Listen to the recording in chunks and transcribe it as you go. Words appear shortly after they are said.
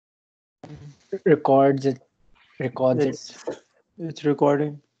records it. Records it. It's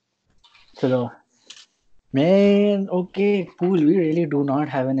recording. So, man, okay, cool. We really do not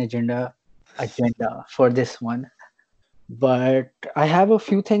have an agenda for this one. But I have a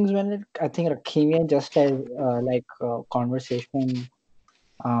few things when I think Rakhimiya just as conversation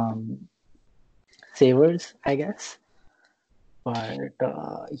um, savers, I guess. But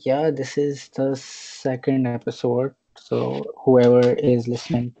yeah, this is the second episode. So whoever is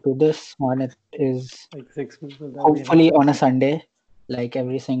listening to this one, it is Like 6 people that we know. hopefully on a Sunday, like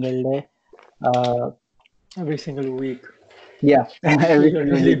every single day. Uh, Every single week. yeah, every You're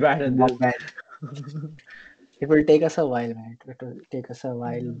single really week. bad at Not this. bad. It will take us a while, man. It will take us a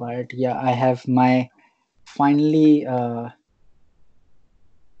while, but yeah, I have my finally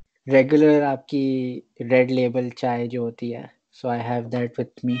regular आपकी red label चाय जो होती है. So I have that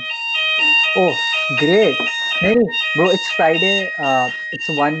with me. Oh, great. Hey, bro, it's Friday. It's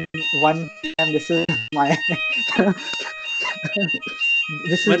 1 p.m. This is my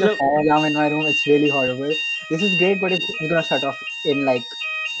this is the मतलब fire alarm in my room. It's really horrible. This is great, but it's gonna shut off in like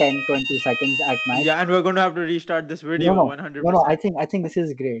 10-20 seconds at max. yeah, and we're going to have to restart this No, video no, no, no. 100%. I think this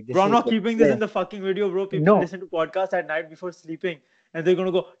is great. Bro, This I'm is not great. keeping this Yeah. in the fucking video, bro. People No, listen to podcasts at night before sleeping and they're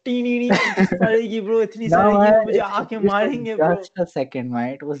gonna go teeny sareegi, bro, itni no, sareegi man. mein mujhe aanखें It was marenge, bro. just a second,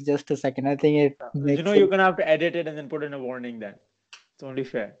 man. It was just a second. I think it You know makes you're it. gonna have to edit it and then put in a warning then. It's only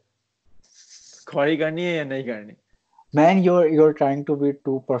fair. Khori karni hai ya nahi karni? Man, you're trying to be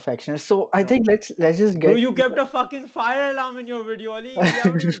too perfectionist. So I No. think let's just Bro, get you to kept a fucking fire alarm in your video, Ali. We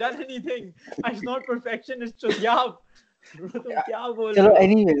haven't even done anything. It's not perfection, it's just yeah. Bro, तुम क्या बोल चलो रहे हो?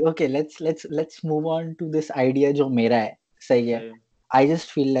 anyway, okay, let's move on to this idea जो मेरा है. सही है. सही है. I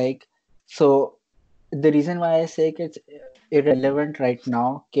just feel like so the reason why I say कि it's irrelevant right now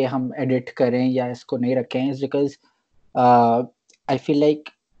कि हम edit करें या इसको नहीं रखें is because uh, I feel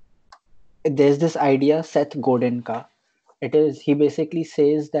like there's this idea Seth Godin का. It is he basically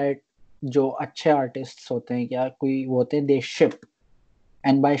says that जो अच्छे artists होते हैं या कोई वो होते हैं they ship,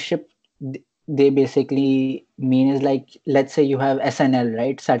 and by ship they basically mean is like let's say you have SNL,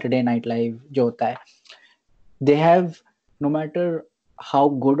 right, Saturday Night Live जो होता है, they have, no matter how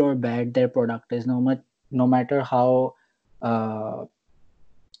good or bad their product is, no matter how uh,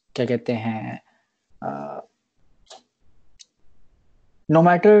 क्या कहते हैं uh, no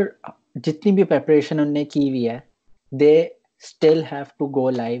matter जितनी भी preparation उनने की हुई है, they still have to go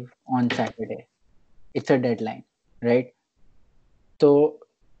live on Saturday. It's a deadline, right? So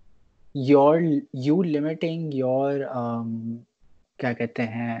you limiting your क्या कहते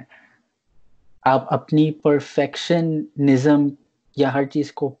हैं, आप अपनी perfectionism या हर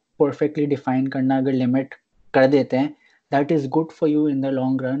चीज को perfectly define करना अगर limit कर देते हैं, that is good for you in the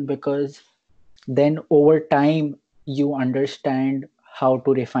long run, because then over time you understand how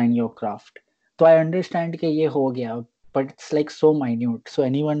to refine your craft. So I understand कि ये हो गया, but it's like so minute. So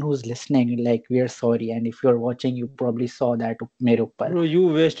anyone who's listening, like, we are sorry, and if you're watching, you probably saw that मेरे ऊपर. Bro, you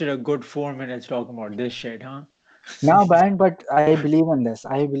wasted a good 4 minutes talking about this shit, huh? No, man, but I believe in this.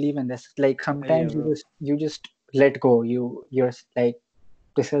 I believe in this. Like सही है, sometimes bro. you just let go. You're like,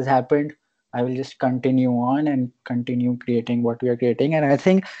 this has happened. I will just continue on and continue creating what we are creating. And I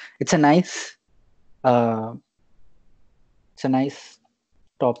think it's a nice uh it's a nice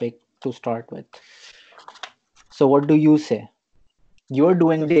topic to start with. So what do you say? You're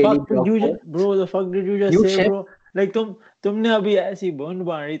doing The daily fuck did blog you just, posts. bro? The fuck did you just You say, ship. bro? Like तुमने अभी ऐसी बन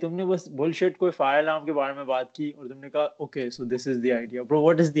बारी तुमने बस bullshit कोई fire alarm के बारे में बात की और तुमने कहा okay so this is the idea, bro.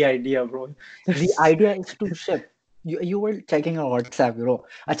 What is the idea, bro? The idea is to ship. You were checking your WhatsApp, bro.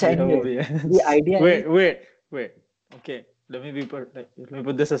 Acha, Yeah, वो anyways, भी the है. idea is Wait. Okay, let me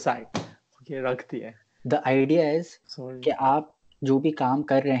put this aside. Okay, रख दिया. the idea is Sorry. कि आप जो भी काम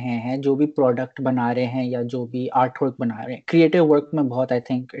कर रहे हैं, जो भी प्रोडक्ट बना रहे हैं या जो भी आर्ट वर्क बना रहे हैं, क्रिएटिव वर्क में बहुत आई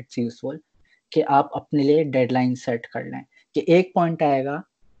थिंक इट्स यूजफुल कि आप अपने लिए डेडलाइन सेट कर लें कि एक पॉइंट आएगा,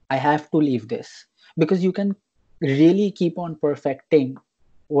 I have to leave this, because you can really keep on perfecting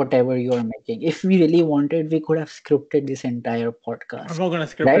whatever you are making. If we really wanted, we could have scripted this entire I'm podcast, not gonna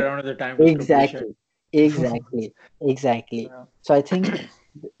script it. right? I don't have the time to script this shit. Exactly, exactly, exactly. Yeah. So I think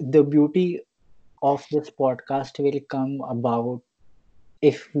the beauty of this podcast will come about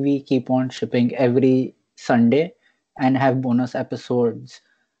if we keep on shipping every Sunday and have bonus episodes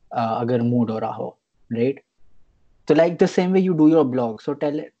agar mood ho raha ho, right? So like the same way you do your blog. So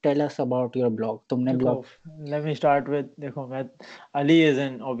tell us about your blog. तुमने देखो, blog. let me start with देखो मैं Ali is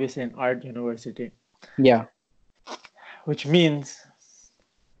in obviously an art university, Yeah. which means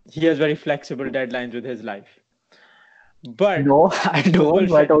he has very flexible deadlines with his life. But No, I no don't, but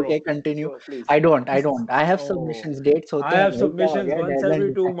bullshit, bro. okay, continue. Bro, please. I don't. I have Oh, submissions dates होते I हैं have भाई, क्या हो submissions गया once deadline every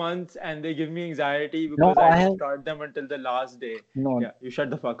देता 2 months, and they give me anxiety है? No, because I I don't have start them until the last day. no. Yeah, you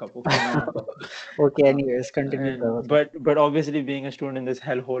shut the fuck up. Okay, now you talk. Okay, Uh, anyways, continue and करो तो. but obviously being a student in this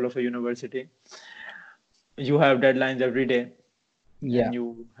hellhole of a university, you have deadlines every day, Yeah. and you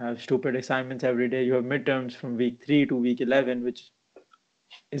have stupid assignments every day. You have midterms from week 3 to week 11, which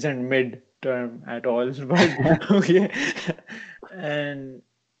isn't mid-term at all, but okay. And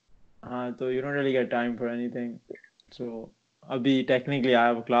so you don't really get time for anything. So abhi technically I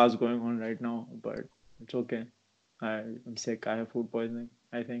have a class going on right now, but it's okay. I'm sick. I have food poisoning,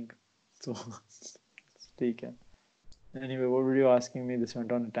 I think. So ठीक है. Anyway, what were you asking me? This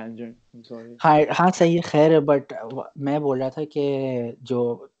went on a tangent. I'm sorry. हाँ हाँ सही है, खैर है, but मैं बोल रहा था कि जो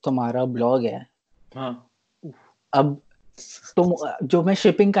तुम्हारा ब्लॉग है, हाँ. अब तुम जो मैं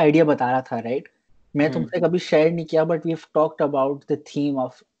शिपिंग का आइडिया बता रहा था, राइट? मैं तुमसे कभी शेयर नहीं किया, but we have talked about the theme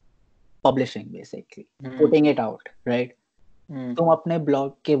of publishing, basically putting it out, right? तुम अपने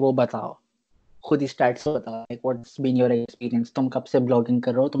ब्लॉग के वो बताओ, खुद ही स्टैट्स बताओ, like what's been your experience, तुम कब से ब्लॉगिंग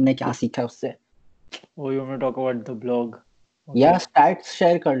कर रहे हो, तुमने क्या सीखा उससे? Oh, you want to talk about the blog? या Okay. स्टैट्स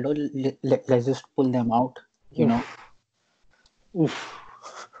शेयर कर लो, let's just pull them out, you know. Oof.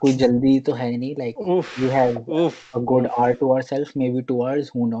 कोई जल्दी तो है नहीं, like Oof. We have Oof. a good Oof. hour to ourselves, maybe 2 hours,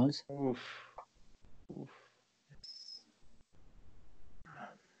 who knows. Oof. Oof.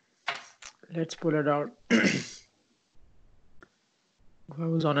 Let's pull it out. I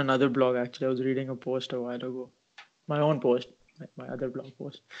was on another blog actually. I was reading a post a while ago. My own post, like my other blog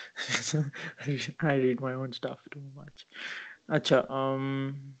post. I read my own stuff too much. Acha,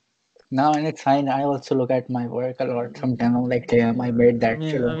 No, and it's fine. I also look at my work a lot. Sometimes I'm like, damn, I made I that.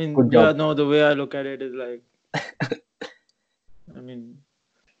 mean, I Chalo, mean, good yeah, job. no, the way I look at it is like, I mean,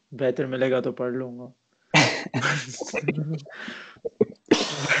 बेहतर मिलेगा तो पढ़ लूंगा.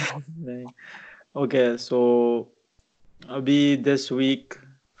 नहीं. Okay, so abhi this week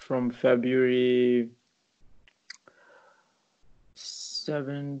from February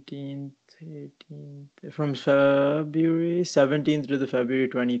 17th, 18th, from February 17th to the February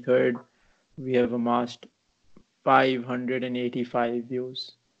 23rd, we have amassed 585 views.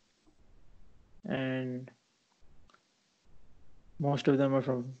 And most of them are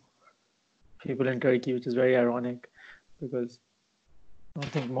from people in Turkey, which is very ironic because I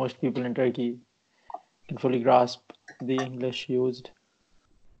don't think most people in Turkey can fully grasp the English used.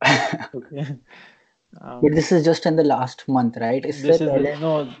 Okay. But this is just in the last month, right? This इससे is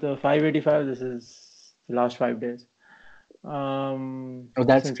पहले. the 585. This is the last 5 days. Oh,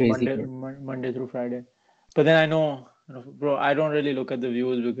 that's Since crazy. Monday through Friday. But then I know, bro, I don't really look at the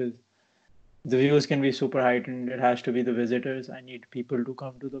views because the views can be super heightened. It has to be the visitors. I need people to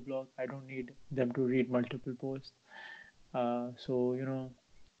come to the blog. I don't need them to read multiple posts. So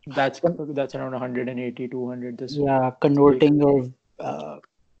that's around 180, 200 this Yeah, week. converting your uh,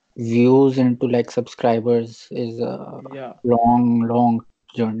 views into like subscribers is a Yeah. long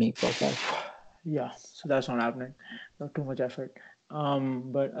journey process. Yeah, so that's not happening. Not too much effort.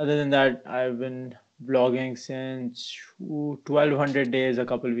 But other than that, I've been vlogging since 1200 days a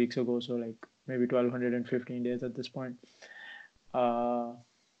couple weeks ago. So like maybe 1215 days at this point. Uh,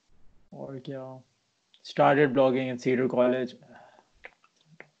 or yeah, started blogging in Cedar College.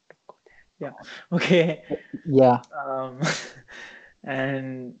 Yeah. Okay. Yeah.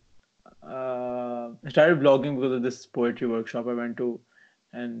 And I started blogging because of this poetry workshop I went to,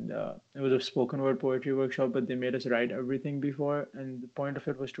 and it was a spoken word poetry workshop, but they made us write everything before, and the point of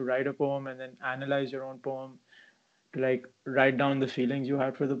it was to write a poem and then analyze your own poem, to like write down the feelings you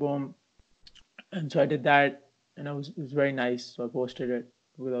had for the poem. And so I did that, and it was very nice. So I posted it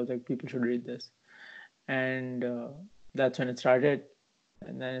because I was like, people should read this, and that's when it started.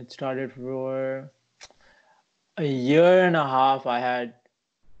 And then it started for a year and a half. I had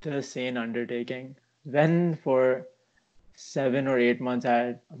the sane undertaking. Then for 7 or 8 months I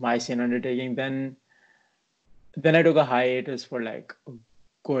had my sane undertaking. Then I took a hiatus for like a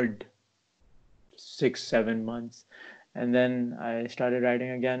good 6-7 months, and then I started writing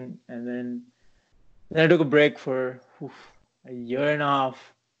again, and then I took a break for a year and a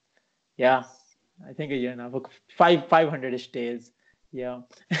half. Yeah, I think a year and a half, 500-ish days. Yeah.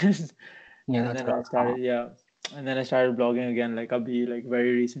 Yeah, And that's then I rough. started, yeah, and then I started blogging again, like abhi, like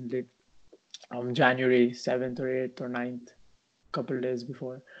very recently, January 7th or 8th or 9th, couple days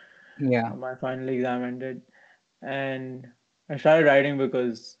before Yeah. my final exam ended. And I started writing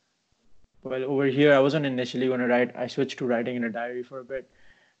because, well, over here I wasn't initially going to write. I switched to writing in a diary for a bit,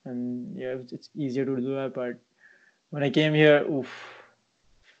 and yeah, it's easier to do that. But when I came here,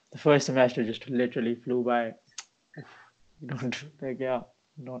 the first semester just literally flew by. You don't like, yeah,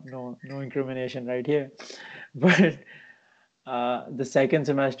 no incrimination right here. But the second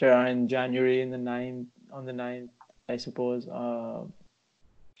semester in January, on the 9th, I suppose,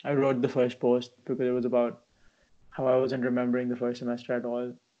 I wrote the first post because it was about how I wasn't remembering the first semester at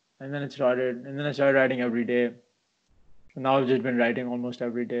all. And then I started writing every day. Now I've just been writing almost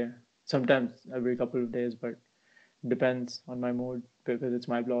every day, sometimes every couple of days, but depends on my mood because it's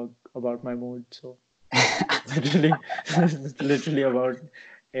my blog about my mood. So literally, it's literally about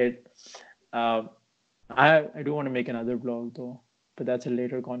it. Uh, I do want to make another blog though, but that's a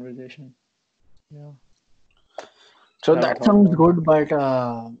later conversation. Yeah, So I haven't that thought sounds about it. good, but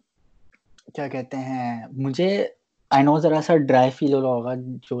क्या कहते हैं, मुझे I know जरा सा dry feel हो रहा होगा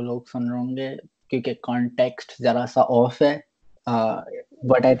जो लोग सुन रहे होंगे क्योंकि कॉन्टेक्स्ट जरा सा ऑफ है,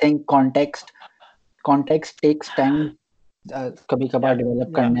 but I think context takes time कभी कभार डेवलप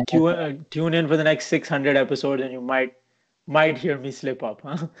Yeah. करने में. Tune in for the next 600 episodes, and you might hear me slip up,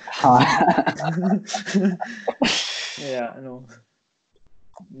 huh? हाँ. Yeah, no.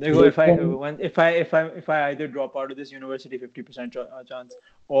 लेकिन If I either drop out of this university, 50% chance,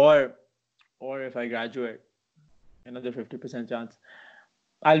 or if I graduate, another 50% chance,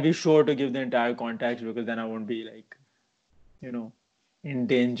 I'll be sure to give the entire context because then I won't be like, in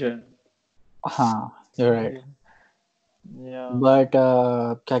danger. हाँ, you're right. Yeah. But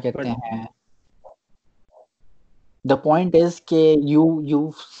क्या कहते But हैं, the point is कि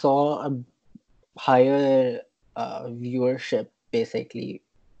you saw a higher viewership basically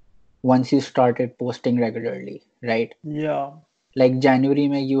once you started posting regularly, right? yeah. Like January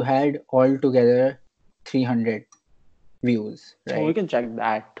में you had altogether 300 views, Oh, we right? can check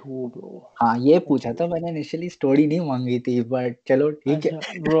that too, bro. हाँ, ये पूछा था मैंने, initially story नहीं मांगी थी, but चलो ठीक है.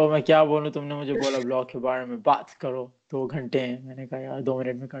 अच्छा ब्रो, मैं क्या बोलूं, तुमने मुझे बोला ब्लॉग के बारे में बात करो, 2 घंटे हैं, मैंने कहा यार 2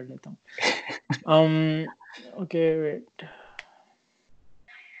 मिनट में कर लेता हूँ. Okay, wait.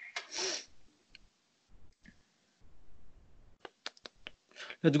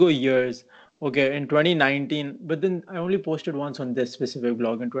 Let's go years. Okay, in 2019, but then I only posted once on this specific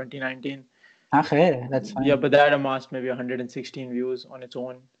blog in 2019. हाँ खैर, that's Yeah, fine. but that amassed maybe 116 views on its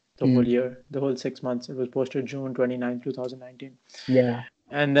own the whole Hmm. year, the whole 6 months. It was posted June 29th, 2019. Yeah.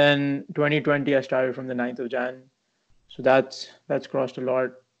 And then 2020, I started from the 9th of Jan. So that's crossed a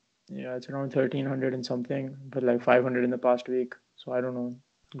lot. Yeah, it's around 1,300 and something, but like 500 in the past week. So I don't know.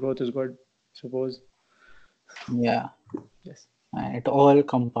 Growth is good, suppose. Yeah. Yes. It all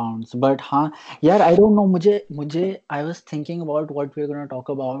compounds. But हाँ यार, I don't know, मुझे I was thinking about what we're gonna talk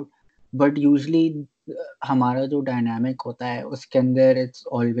about, but usually हमारा जो dynamic होता है उसके अंदर it's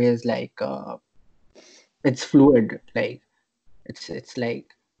always like it's fluid, like it's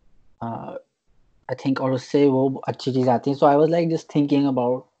like I think और उससे वो अच्छी चीज आती है. So I was like just thinking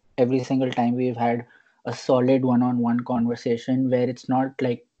about every single time we've had a solid one-on-one conversation where it's not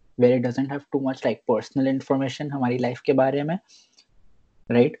like where it doesn't have too much like personal information हमारी life के बारे में,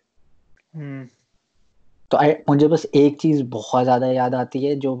 right? तो मुझे बस एक चीज बहुत ज्यादा याद आती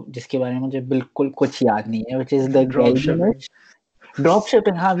है जो जिसके बारे में मुझे बिल्कुल कुछ याद नहीं है, which is the Drop shipping. Drop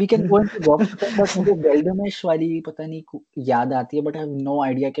shipping. हाँ, we can go into drop shipping, but मुझे Gilgamesh वाली पता नहीं याद आती है, but I have no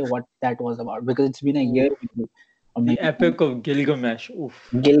idea कि what that was about because it's been a year maybe, or The maybe Epic of Gilgamesh. Oof.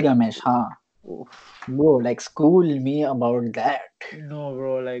 Gilgamesh. हाँ, Oof. bro, like school me about that. No,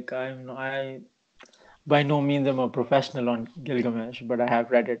 bro. Like I by no means am a professional on Gilgamesh, but I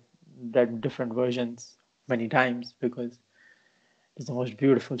have read different versions many times because it's the most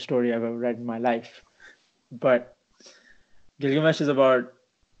beautiful story I've ever read in my life. But Gilgamesh is about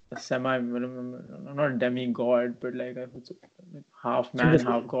a not demigod, but like half So man,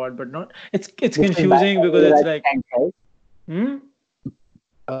 half god, but not. It's this is back confusing when because we were it's at like, Kent, right? hmm?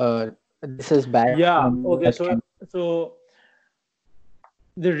 This is back Yeah. when we were Okay. at Kent. So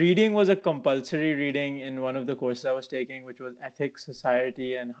the reading was a compulsory reading in one of the courses I was taking, which was ethics,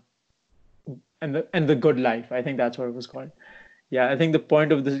 society, and the good life. I think that's what it was called. Yeah, I think the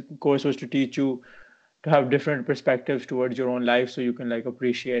point of this course was to teach you to have different perspectives towards your own life, so you can like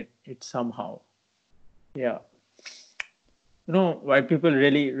appreciate it somehow. Yeah. White people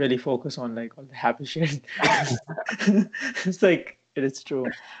really, really focus on like all the happy shit. It's like it is true,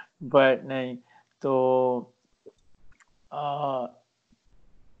 but nahin. So, uh,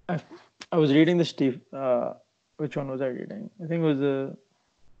 I was reading the Steve. Which one was I reading? I think it was the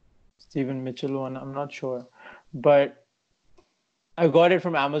Stephen Mitchell one. I'm not sure, but I got it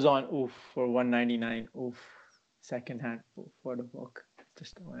from Amazon. Oof, for $1.99. Oof, secondhand. Oof, what a book!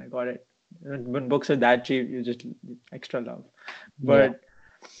 Just when I got it. When books are that cheap, you just extra love. Yeah. But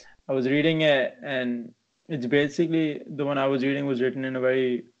I was reading it, and it's basically the one I was reading was written in a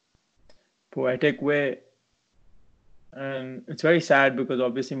very poetic way, And it's very sad because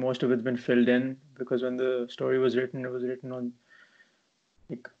obviously most of it's been filled in, because when the story was written, it was written on,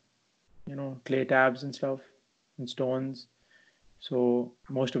 like, clay tabs and stuff and stones. So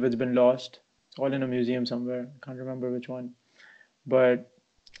most of it's been lost. It's all in a museum somewhere. I can't remember which one. But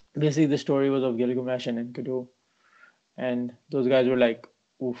basically, the story was of Gilgamesh and Enkidu, and those guys were like,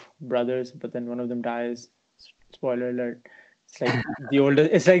 oof, brothers. But then one of them dies. Spoiler alert. It's like the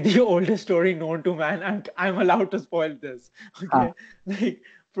oldest. It's like the oldest story known to man. I'm allowed to spoil this. हाँ Okay, like,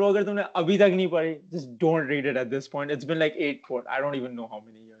 bro, अगर तुमने अभी तक नहीं पढ़ी, just don't read it at this point. It's been like I don't even know how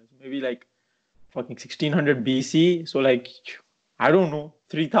many years. Maybe like fucking 1600 BC. So like, I don't know,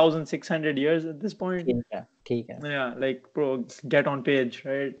 3600 years at this point. ठीक है Yeah, like, bro, get on page,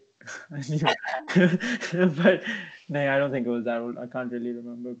 right? But no, I don't think it was that old. I can't really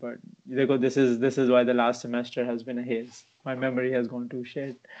remember. But this is why the last semester has been a haze. My memory has gone to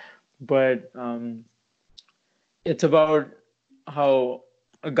shit. But it's about how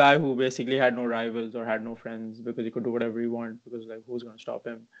a guy who basically had no rivals or had no friends because he could do whatever he wanted, because like, who's gonna stop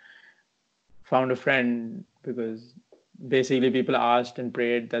him, found a friend because basically people asked and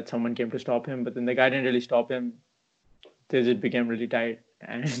prayed that someone came to stop him, but then the guy didn't really stop him. They just became really tight,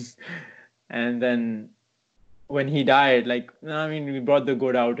 and then when he died, like, I mean, we brought the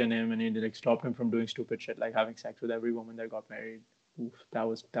good out in him, and he like stopped him from doing stupid shit like having sex with every woman that got married. Oof, that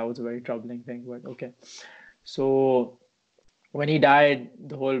was a very troubling thing, but okay. So when he died,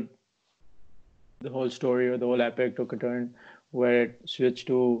 the whole story or the whole epic took a turn where it switched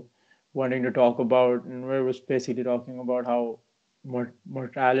to wanting to talk about, and where it was basically talking about how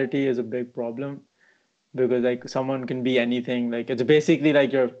mortality is a big problem, because like someone can be anything. Like, it's basically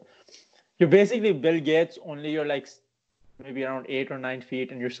like you're basically Bill Gates, only you're like maybe around 8 or 9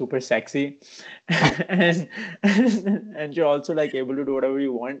 feet and you're super sexy, and and you're also like able to do whatever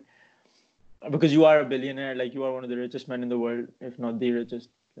you want because you are a billionaire. Like, you are one of the richest men in the world, if not the richest.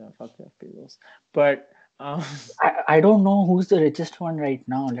 Yeah, fuck Jeff Bezos. But I don't know who's the richest one right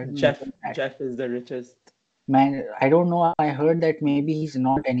now. Let me Jeff check that. Jeff is the richest. Man, I don't know. I heard that maybe he's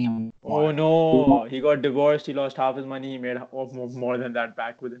not anymore. Oh You know, no, he got divorced. He lost half his money. He made more than that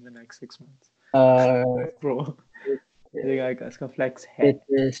back within the next 6 months. Bro, the guy का flex है.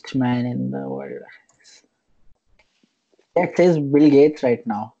 richest man in the world. That says Bill Gates right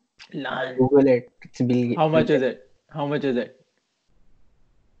now. Lan. Google it. It's Bill How much Gates. is it? How much is it?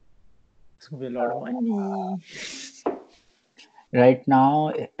 It's gonna be a lot of money. Right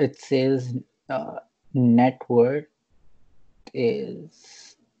now, it says net worth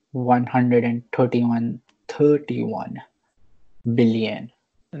is 131 billion.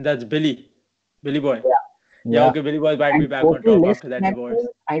 And that's Billy Boy. Yeah. Yeah, okay, Billy Boy might be And back on total top list after that net divorce. worth,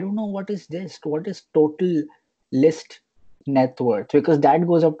 I don't know what is this. What is total list net worth? Because that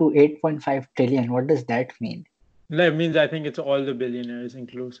goes up to 8.5 trillion. What does that mean? That means I think it's all the billionaires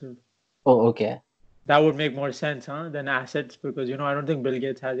inclusive. Oh, okay. That would make more sense, huh, than assets, because I don't think Bill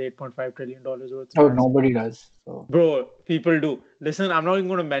Gates has $8.5 trillion worth of Oh, assets. nobody does. So. Bro, people do. Listen, I'm not even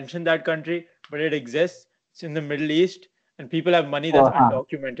going to mention that country, but it exists. It's in the Middle East, and people have money that's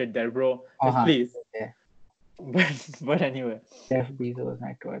undocumented there, bro. Like, please. Okay. But anyway. Jeff Bezos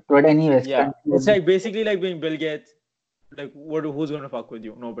network. But anyways, Yeah, it's like basically like being Bill Gates. Like, who's gonna fuck with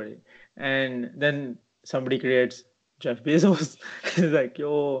you? Nobody. And then somebody creates Jeff Bezos. It's like,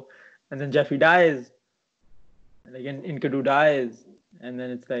 yo, and then Jeffy dies. And again, Enkidu dies. And then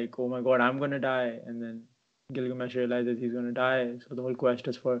it's like, oh my god, I'm gonna die. And then Gilgamesh realizes he's gonna die. So the whole quest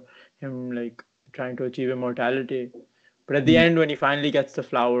is for him, like, trying to achieve immortality. But at the end, when he finally gets the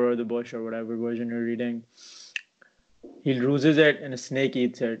flower or the bush or whatever version you're reading, he loses it and a snake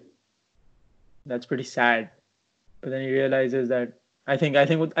eats it. That's pretty sad. But then he realizes that I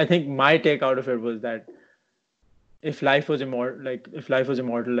think my take out of it was that if life was immortal, like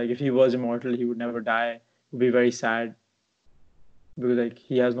if he was immortal, he would never die. It would be very sad because like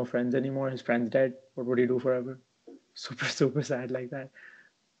he has no friends anymore. His friend's dead. What would he do forever? Super sad like that.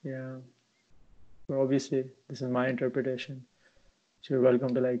 Yeah. But obviously, this is my interpretation. So you're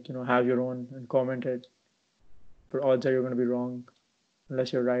welcome to have your own and comment it. But odds are you're going to be wrong.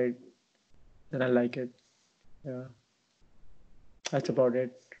 Unless you're right, then I like it. Yeah. That's about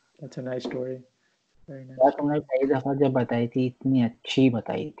it. That's a nice story. Very nice. तुमने कई दफा जब बताई थी इतनी अच्छी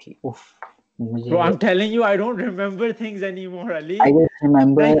बताई थी. उफ. Bro, I'm telling you, I don't remember things anymore, Ali. I just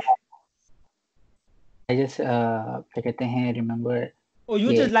remember. I just क्या कहते हैं remember. Oh,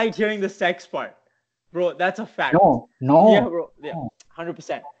 you just liked hearing the sex part, bro. That's a fact. No. Yeah, bro. Yeah,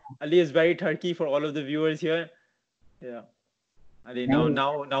 100%. Ali is very turkey for all of the viewers here. Yeah. Ali,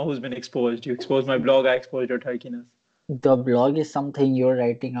 now who's been exposed? You exposed my blog. I exposed your turkiness. The blog is something you're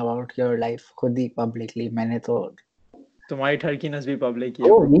writing about your life खुद ही publicly. मैंने तो तुम्हारी ठरकीनस भी public ही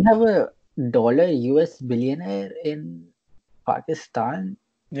है Oh, bro. we have a dollar US billionaire in Pakistan.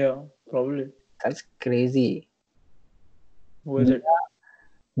 Yeah, probably. That's crazy. Who is it?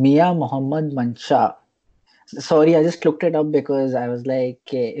 Mia Mohammed Mansha. Sorry, I just looked it up because I was like,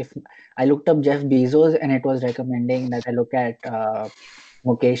 okay, if I looked up Jeff Bezos and it was recommending that I look at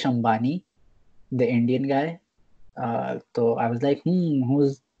Mukesh Ambani, the Indian guy. So I was like,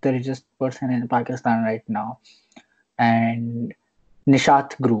 who's the richest person in Pakistan right now? And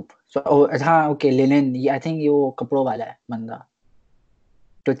Nishat Group. So, okay, Linen. I think you kapro wala hai, banda.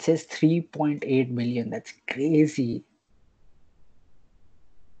 So it says 3.8 billion. That's crazy.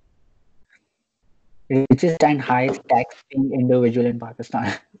 Richest and highest tax paying individual in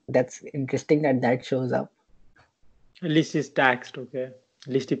Pakistan. That's interesting that shows up. At least he's taxed, okay?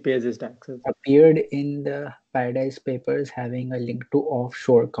 At least he pays his taxes. Appeared in the Paradise Papers having a link to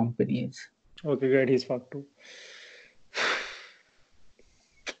offshore companies. Okay, great. He's fucked too.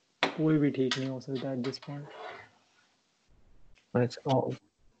 कोई भी ठीक नहीं हो सकता at this point. But it's all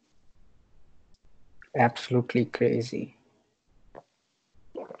absolutely crazy.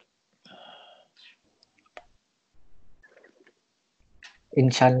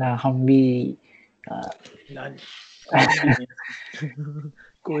 Inshallah, हम भी None.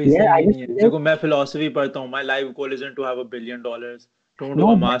 कोई Yeah, सही I नहीं है. just देखो मैं philosophy पढ़ता हूँ. My life goal isn't to have $1 billion. Don't to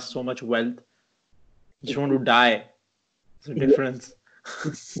no, amass so much wealth. Just want to die. There's a difference.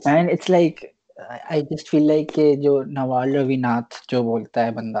 and it's like I just feel like कि जो नवाल रविनाथ जो बोलता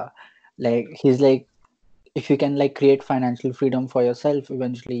है बंदा, like he's like, if you can like create financial freedom for yourself,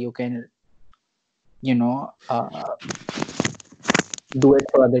 eventually you can, you know, do it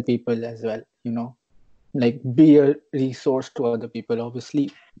for other people as well. You know, like be a resource to other people.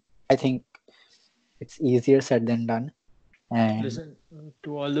 Obviously, I think it's easier said than done. And Listen,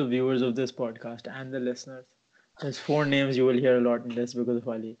 to all the viewers of this podcast and the listeners, there's 4 names you will hear a lot in this because of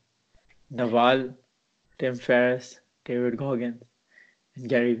Ali. Naval, Tim Ferriss, David Goggins, and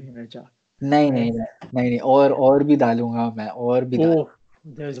Gary Vaynerchuk. नहीं और भी डालूंगा मैं और भी Oh,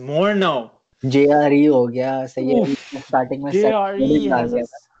 there's more now. JRE हो गया सही है स्टार्टिंग में Seth JRE Godin डाल has दिया a.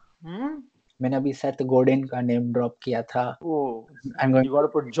 था मैंने अभी Seth Godin का नेम ड्रॉप किया था Oh, I'm going you gotta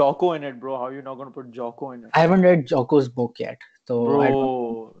put Jocko in it, bro. How are you not gonna put Jocko in it? I haven't read Jocko's book yet so I don't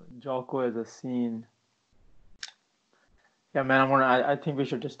Bro, Jocko is a scene. Yeah, man, I think we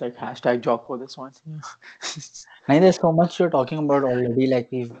should just like hashtag Jocko this one. Man, there's so much you're talking about already like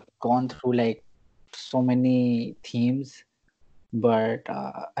we've gone through like so many themes but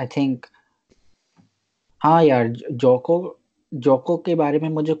I think हाँ यार जोको के बारे में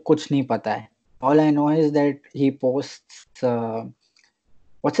मुझे कुछ नहीं पता है all I know is that he posts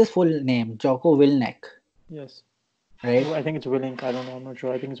what's his full name Jocko Willink Yes. right I think it's Willink. I don't know. I'm not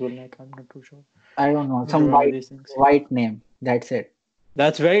sure. I think it's Willink. I'm not too sure. I don't know I some remember these things. white name that's it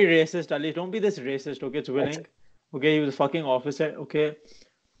That's very racist, Ali. Don't be this racist, okay? It's Willink. Okay, he was a fucking officer, okay?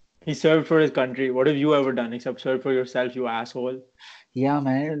 He served for his country. What have you ever done except serve for yourself, you asshole? yeah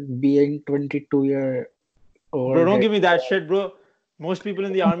man being 22-year old Bro, don't give me that shit, bro. Most people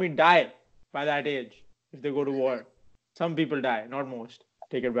in the army die by that age if they go to war. Some people die, not most.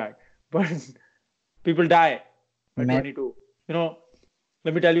 Take it back. But people die by 22. You know,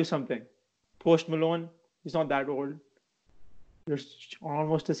 let me tell you something. Post Malone, he's not that old. You're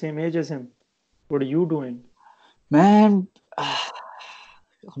almost the same age as him. What are you doing? Man,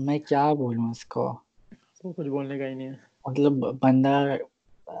 मैं क्या बोलूं इसको तो कुछ बोलने का ही नहीं है मतलब बंदा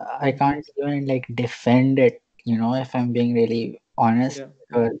I can't even like defend it you know if I'm being really honest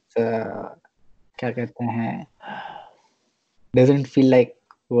because क्या कहते हैं doesn't feel like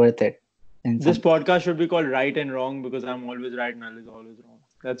worth it this podcast should be called Right and Wrong because I'm always right and Ali is always wrong.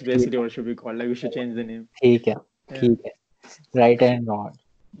 That's basically what it should be called. Like we should change the name. ठीक है right and wrong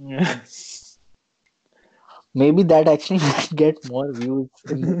maybe that actually might get more views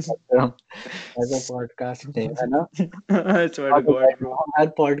in the background as a podcast name है ना I swear to God, bro. हर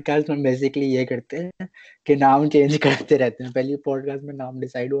podcast में basically ये करते हैं कि नाम चेंज करते रहते हैं पहली पॉडकास्ट में नाम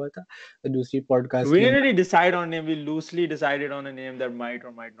डिसाइड हुआ था तो दूसरी podcast we didn't really decide on name we loosely decided on a name that might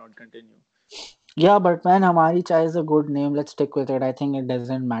or might not continue yeah but man हमारी चाहे is a good name let's stick with it I think it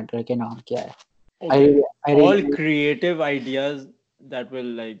doesn't matter कि नाम क्या है okay. all creative ideas that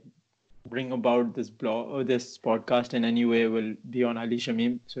will like bring about this blog or this podcast in any way will be on Ali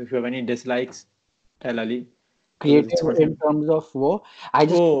Shamim. So if you have any dislikes, tell Ali. Creative in terms of wo, I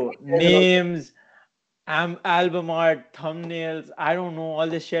just names, album art, thumbnails. I don't know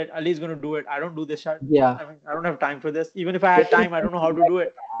all this shit. Ali's gonna do it. I don't do this shit. Yeah. I don't have time for this. Even if I had time, I don't know how to do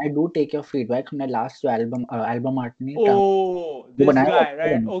it. I do take your feedback from the last album art. Oh, this guy,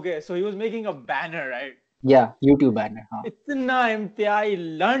 right? Okay, so he was making a banner, right? Yeah, YouTube banner. हाँ. इतना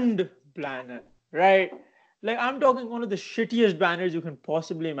MTI Lund banner, right? Like I'm talking one of the shittiest banners you can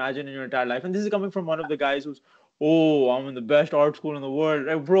possibly imagine in your entire life, and this is coming from one of the guys who's, oh, I'm in the best art school in the world,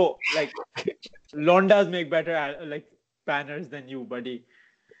 like, bro. Like Londas make better like banners than you, buddy.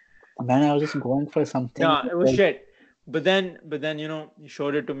 Man, I was just going for something Nah, it was like, shit. But then he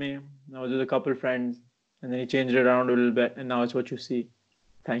showed it to me. I was with a couple friends, and then he changed it around a little bit, and now it's what you see.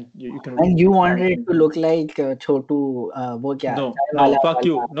 Thank you. You can and you thank wanted it him. to look like Chotu, वो क्या No, चाय no, वाला fuck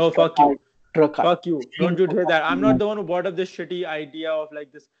you. वाला No, fuck you. truck Fuck you. Don't you do that. I'm not the one who brought up this shitty idea of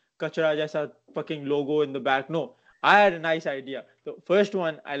like this kachra jaisa fucking logo in the back. No, I had a nice idea. The first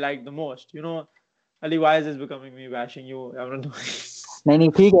one I liked the most. Ali, why is this becoming me bashing you? I don't know. नहीं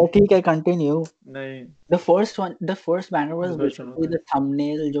ठीक है continue. नहीं, The first banner was the first one basically was the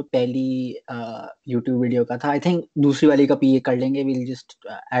thumbnail जो पहली YouTube video का था. I think दूसरी वाली का भी ये कर लेंगे. We'll just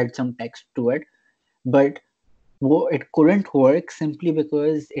add some text to it. But it couldn't work simply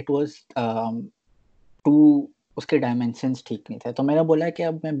because it was too उसके dimensions ठीक नहीं थे. तो मैंने बोला कि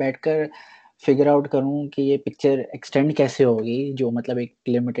अब मैं बैठकर figure out करूँ कि ये picture extend कैसे होगी, जो मतलब एक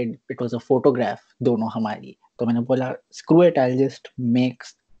limited, it was a photograph दोनों हमारी. तो मैंने बोला screw it, I'll just make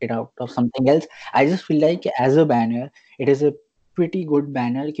it out of something else. I just feel like as a banner, it is a pretty good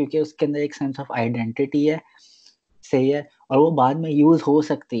banner क्योंकि उसके अंदर एक sense of identity है, सही है, और वो बाद में use हो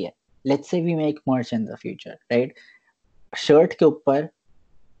सकती है. Let's say we make merch in the future, right? Shirt के ऊपर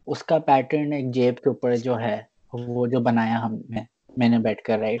उसका पैटर्न एक जेब के ऊपर जो है, वो जो बनाया मैंने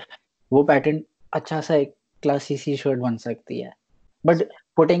बैठकर, राइट, वो पैटर्न अच्छा सा एक क्लासी सी शर्ट बन सकती है. But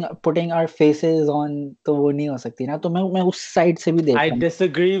putting our faces on तो वो नहीं हो सकती ना. तो मैं उस साइड से भी देख I रहा हूँ.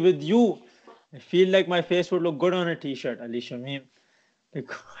 disagree with you. I feel like my face would look good on a t-shirt, Ali Shamim.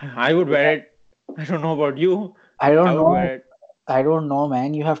 Like, I would wear it. I don't know about you. I don't would know. wear it. I don't know,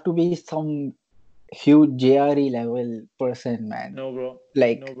 man. You have to be some huge JRE level person, man. No, bro.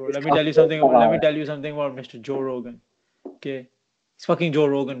 Like, No, bro. Let me tell you something. Let me tell you something about Mr. Joe Rogan. Okay, it's fucking Joe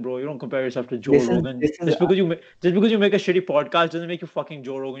Rogan, bro. You don't compare yourself to Joe Rogan. this is Just because you make a shitty podcast doesn't make you fucking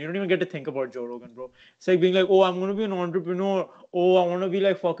Joe Rogan. You don't even get to think about Joe Rogan, bro. It's like being like, oh, I'm gonna be an entrepreneur. Oh, I wanna be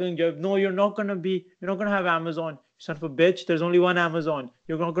like fucking Jeff. No, you're not gonna be. You're not gonna have Amazon. You son of a bitch. There's only one Amazon.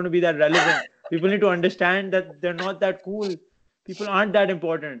 You're not gonna be that relevant. People need to understand that they're not that cool. People aren't that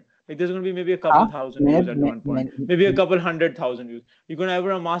important. Like there's gonna be maybe a couple thousand views at one point, maybe a couple 100,000 views. You're gonna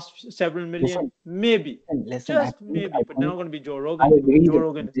ever amass several million, maybe. Listen, Just maybe, but they're not gonna be Joe I Rogan. agree Joe with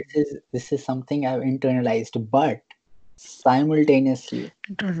Rogan you. This is something I've internalized, but simultaneously,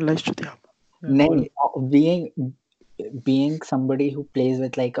 internalized to the nahin, being somebody who plays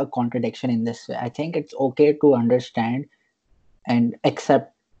with like a contradiction in this way, I think it's okay to understand and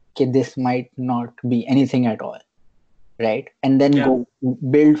accept that this might not be anything at all, right? And then go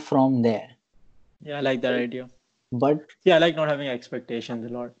build from there. Yeah, I like that idea. But yeah, I like not having expectations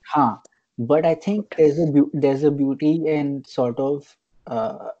a lot. But I think there's a beauty in sort of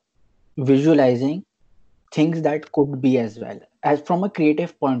visualizing things that could be as well, as from a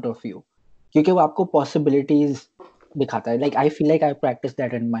creative point of view, क्योंकि वो आपको possibilities दिखाता है. Like I feel like I practice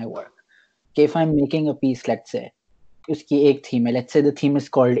that in my work. Okay, if I'm making a piece, let's say उसकी एक theme है, let's say the theme is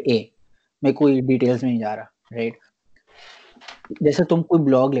called A, मैं कोई details में नहीं जा रहा, right? जैसे तुम कोई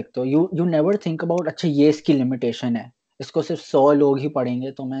blog लिखते हो, you never think about अच्छा ये इसकी limitation है, इसको सिर्फ 100 लोग ही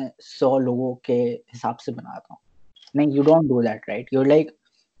पढ़ेंगे तो मैं 100 लोगों के हिसाब से बनाता हूँ. नहीं, you don't do that, right? You're like,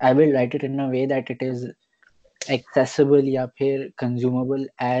 I will write it in a way that it is accessible या फिर consumable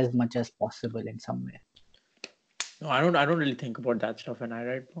as much as possible in some way. No, I don't really think about that stuff when I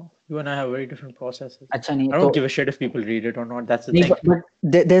write, bro. You and I have very different processes. अच्छा नहीं, I don't give a shit if people read it or not. That's the thing.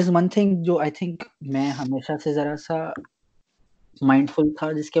 But there's one thing जो I think मैं हमेशा से जरा सा mindful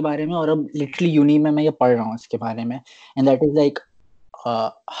था जिसके बारे में, और अब literally uni में मैं ये पढ़ रहा हूँ इसके बारे में, and that is like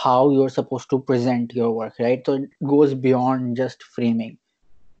how you're supposed to present your work, right? So it goes beyond just framing.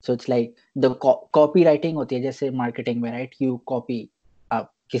 So it's like the copywriting होती है जैसे marketing में, right? You copy,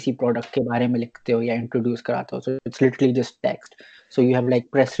 आप किसी product के बारे में लिखते हो या introduce कराते हो, so it's literally just text. So you have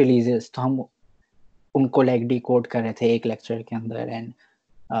like press releases, तो हम उनको like decode कर रहे थे एक lecture के अंदर, and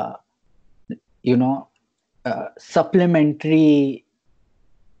you know supplementary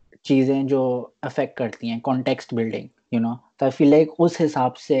चीजें जो affect करती हैं context building, you know. So I feel like उस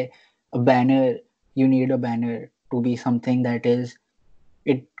हिसाब से you need a banner to be something that is,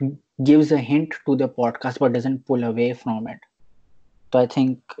 it gives a hint to the podcast but doesn't pull away from it. So I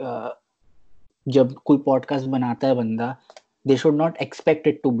think जब कोई podcast बनाता है बंदा, they should not expect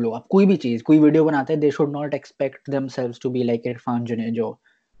it to blow up. कोई भी चीज, कोई video बनाता है, they should not expect themselves to be like Irfan Junejo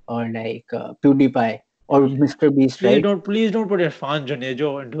or like PewDiePie or Mr. Beast, right? Please don't put Irfan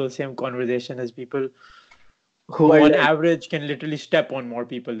Junejo into the same conversation as people who are on like, average can literally step on more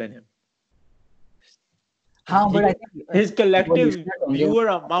people than him. हाँ but I think His वो collective listeners होंगे viewer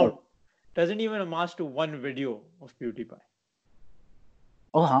उनको पता amount doesn't even amount to one video of PewDiePie.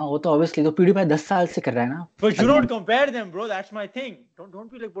 ओ हाँ वो तो obviously तो PewDiePie 10 साल से कर रहा है ना But you again don't compare them, bro. That's my thing.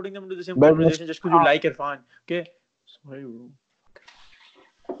 Don't be like putting them into the same but conversation just because you हाँ like Irfan. Okay? Sorry, bro.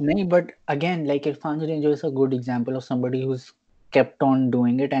 नहीं but again like Irfan Range is a good example of somebody who's kept on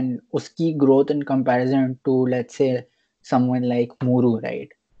doing it and उसकी growth in comparison to let's say someone like Muru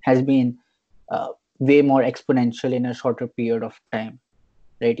right has been way more exponential in a shorter period of time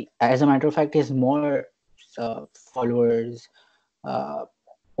right as a matter of fact he has more followers uh,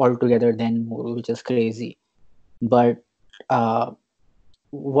 altogether than Muru which is crazy but uh,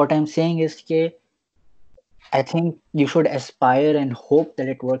 what I'm saying is that I think you should aspire and hope that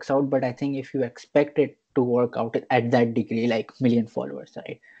it works out. But I think if you expect it to work out at that degree, like million followers,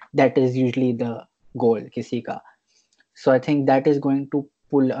 right? That is usually the goal, kisi ka. So I think that is going to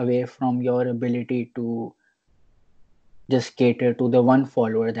pull away from your ability to just cater to the one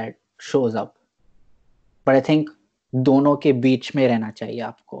follower that shows up. But I think दोनों के बीच में रहना चाहिए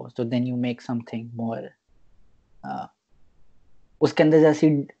आपको. So then you make something more. उसके अंदर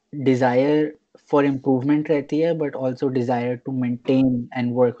जैसी desire for improvement रहती है but also desire to maintain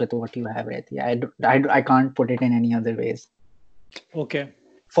and work with what you have रहती है. I can't put it in any other ways. Okay.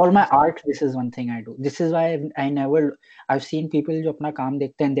 For my art, this is one thing I do. This is why I've seen people जो अपना काम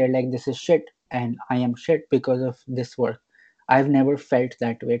देखते हैं they're like this is shit and I am shit because of this work. I've never felt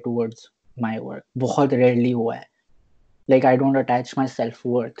that way towards my work. बहुत rarely हुआ है. Like I don't attach my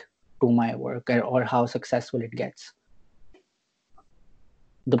self-worth to my work or how successful it gets.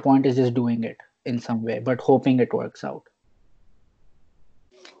 The point is just doing it in some way but hoping it works out.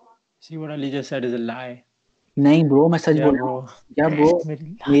 See what Ali just said is a lie. नहीं bro मैं सच Yeah, बोल रहा bro. हूँ क्या bro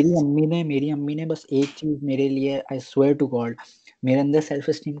Very nice. मेरी अम्मी ने बस एक चीज मेरे लिए आई स्वेयर टू गॉड मेरे अंदर सेल्फ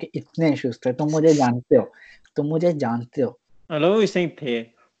एस्टीम के इतने इश्यूज थे तुम मुझे जानते हो Hello, you saying the.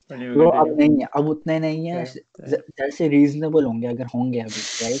 But you bro अब continue. नहीं है अब उतने नहीं है Yeah. जैसे रीजनेबल होंगे अगर होंगे अभी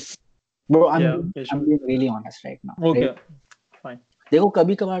right bro Yeah, okay, I'm sure. being really honest right now Okay, right fine. देखो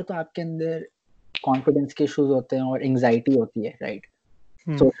कभी कभार तो आपके अंदर कॉन्फिडेंस के इश्यूज होते हैं और एंजाइटी होती है राइट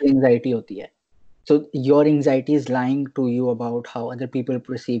सोशल एंजाइटी होती है so your anxiety is lying to you about how other people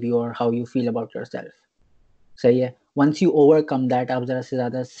perceive you or how you feel about yourself सही है once you overcome that आप जरा से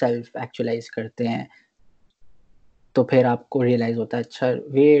ज्यादा self actualize करते हैं तो फिर आपको realize होता है अच्छा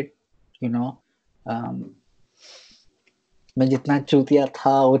wait you know मैं जितना चूतिया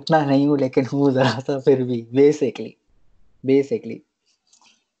था उतना नहीं हूँ लेकिन हूँ जरा सा फिर भी basically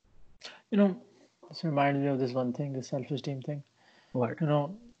You know, this reminds me of this one thing, this self-esteem thing. what You know,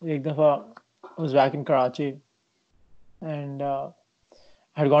 एक दफा I was back in Karachi and I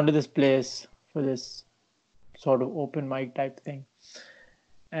had gone to this place for this sort of open mic type thing.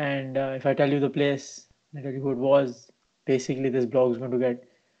 And if I tell you the place, I tell you who it was, basically this blog is going to get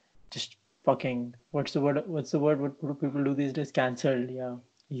just fucking, what's the word? What do people do these days? Cancelled. Yeah,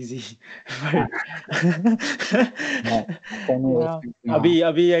 easy. Yeah.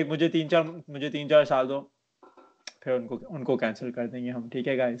 अभी मुझे तीन चार साल दो फिर उनको cancel कर देंगे हम ठीक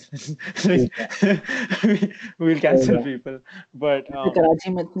है guys we will cancel people but Karachi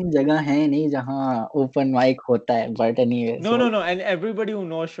में इतनी जगह है नहीं जहाँ ओपन माइक होता है but anyway no and everybody who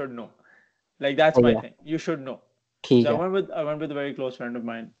knows should know like that's my thing you should know ठीक so है I went with a very close friend of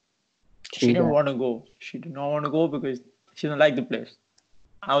mine she ठीक didn't है want to go she did not want to go because she didn't like the place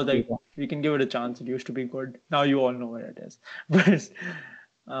I was like ठीक है we can give it a chance it used to be good now you all know where it is but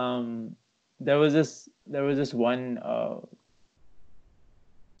there was this one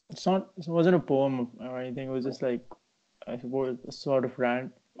it wasn't a poem or anything it was just like I suppose a sort of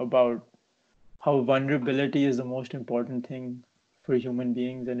rant about how vulnerability is the most important thing for human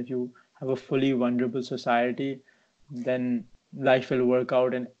beings and if you have a fully vulnerable society then life will work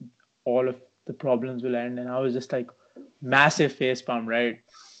out and all of the problems will end and I was just like massive face palm right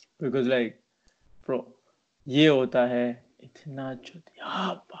because like bro ये होता है इतना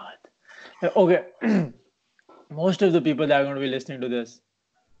चुतिया बात okay most of the people that are going to be listening to this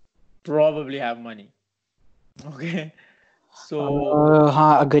probably have money okay so हाँ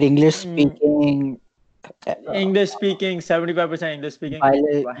अगर English speaking English speaking 75% English speaking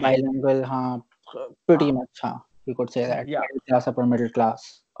bilingual हाँ pretty much हाँ you could say that yeah middle class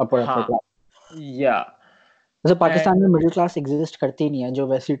upper class हाँ yeah वैसे पाकिस्तान में middle class exist करती नहीं है जो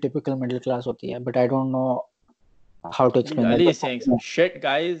वैसी टिपिकल मिडिल क्लास होती है but I don't know how to explain Ali is saying some shit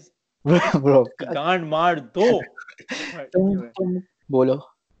guys bro गांड मार दो तुम बोलो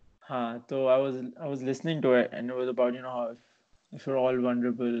हाँ so I was listening to it and it was about you know how if we're all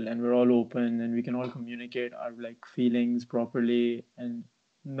vulnerable and we're all open and we can all communicate our like feelings properly and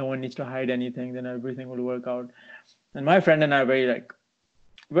no one needs to hide anything, then everything will work out. And my friend and I are very like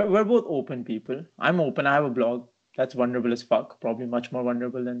we're both open people. I'm open. I have a blog that's vulnerable as fuck, probably much more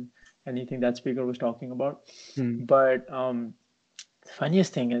vulnerable than anything that speaker was talking about. But the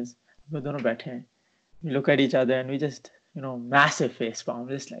funniest thing is, we dono baithe hain. We look at each other and we just, massive face palm,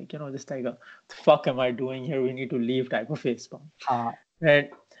 just like, just like a, the fuck am I doing here? We need to leave type of face palm. Right?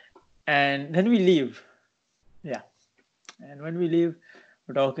 And then we leave. Yeah. And when we leave,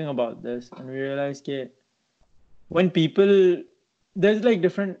 we're talking about this and we realize that when people, there's like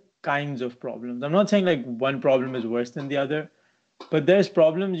different kinds of problems. I'm not saying like one problem is worse than the other, but there's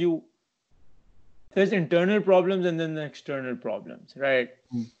internal problems and then the external problems, right?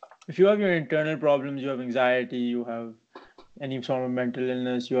 If you have your internal problems, you have anxiety, you have any sort of mental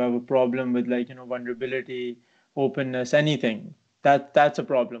illness, you have a problem with like, vulnerability, openness, anything, that's a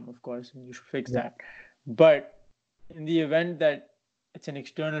problem, of course, and you should fix that. But in the event that it's an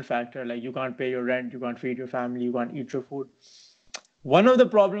external factor, like you can't pay your rent, you can't feed your family, you can't eat your food, one of the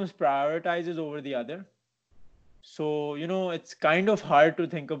problems prioritizes over the other. So, it's kind of hard to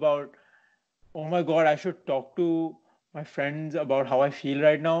think about, oh my God, I should talk to my friends about how I feel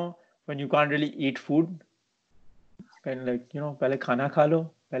right now when you can't really eat food. And like, पहले खाना खा लो,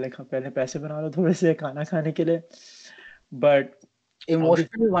 पहले पैसे बना लो थोड़े से खाना खाने के लिए. But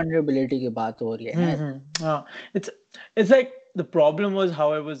इमोशनल वल्नरेबिलिटी की बात हो रही है ना. It's like the problem was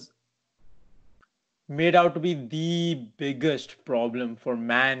how it was made out to be the biggest problem for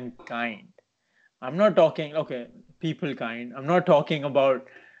mankind. I'm not talking, people kind. I'm not talking about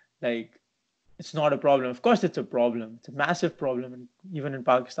like, it's not a problem. Of course, it's a problem. It's a massive problem, even in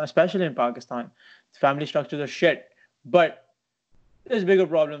Pakistan, especially in Pakistan. Family structures are shit. But there's bigger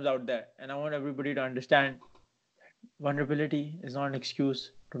problems out there. And I want everybody to understand vulnerability is not an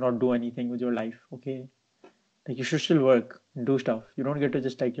excuse to not do anything with your life, okay? Like, you should still work and do stuff. You don't get to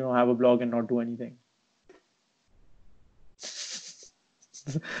just like, have a blog and not do anything.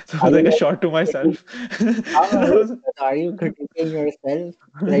 So like a shot to myself. Are you critiquing yourself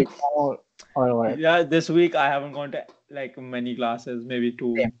right now or what? Yeah, this week I haven't gone to like many classes, maybe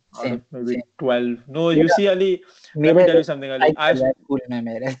 2 out of maybe 12. No, you see, Ali, let me tell you something, Ali. I've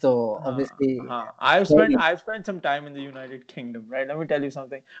spent some time in the United Kingdom, right? Let me tell you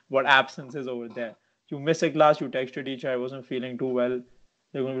something. What absence is over there. You miss a class, you text your teacher, I wasn't feeling too well.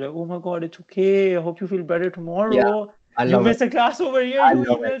 They're gonna be like, oh my God, it's okay. I hope you feel better tomorrow. You miss a class over here,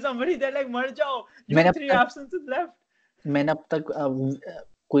 you email somebody, they're like, mar jao. You have 3 absences left. मैंने अब तक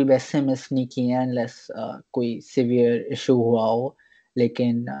कोई वैसे miss नहीं किए हैं unless कोई severe issue हुआ हो,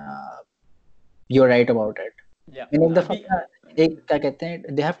 लेकिन you're right about it. मैंने एक दफा एक क्या कहते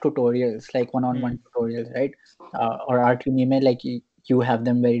हैं, they have tutorials like one-on-one tutorials, right? और आर्ट यूनी में like you have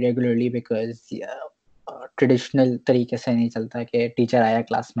them very regularly because traditional तरीके से नहीं चलता कि टीचर आया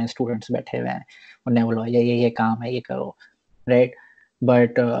क्लास में, स्टूडेंट्स बैठे हुए हैं, उन्हें बोलो ये काम है, ये करो, राइट?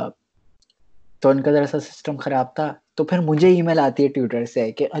 बट तो उनका जरा सा सिस्टम खराब था, तो फिर मुझे ईमेल आती है ट्यूटर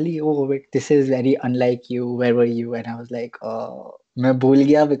से कि Ali wait, this is very unlike you, where were you? And I was like मैं भूल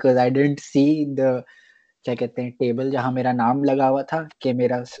गया because I didn't see the क्या कहते हैं टेबल जहाँ मेरा नाम लगा हुआ था कि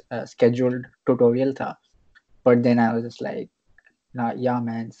मेरा स्केड्यूल्ड ट्यूटोरियल था. But then I was just like या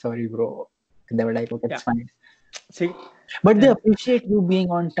man, sorry bro. They were like, okay, it's fine. See, but they appreciate you being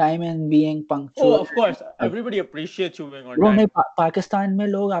on time and being punctual. Oh, of course, everybody appreciates you being on time. Pakistan में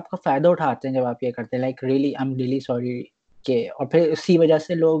लोग आपका फायदा उठाते हैं जब आप ये करते हैं. Like really, I'm really sorry के, और फिर उसी वजह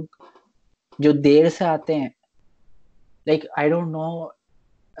से लोग जो देर से आते हैं, like I don't know,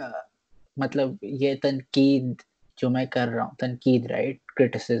 मतलब ये तनकीद जो मैं कर रहा हूँ, तनकीद, right,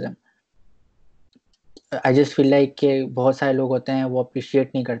 criticism. I just feel like कि बहुत सारे लोग होते हैं वो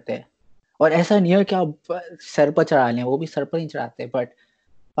appreciate नहीं करते. और ऐसा नहीं है कि आप सर पर चढ़ा लें, वो भी सर पर नहीं चढ़ाते. बट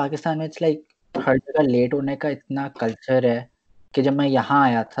पाकिस्तान में इट्स लाइक हर जगह लेट होने का इतना कल्चर है कि जब मैं यहाँ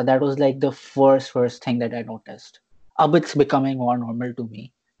आया था, that was like the first thing that I noticed. अब it's becoming more normal to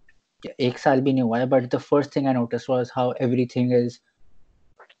me. 1 साल भी नहीं हुआ है, but the first thing I noticed was how everything is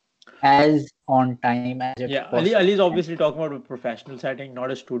as on time as it Ali is obviously talking about a professional setting,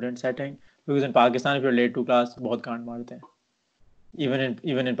 not a student setting, because in Pakistan if you're late to class बहुत कांड मारते हैं.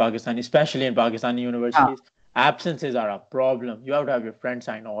 Even in Pakistan, especially in Pakistani universities, absences are a problem. You have to have your friends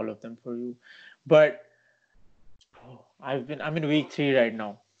sign all of them for you. But I'm in week 3 right now.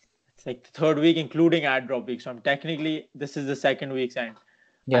 It's like the 3rd week, including ad drop week. So I'm technically, this is the 2nd week's end.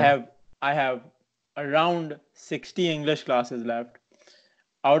 Yeah. I have around 60 English classes left.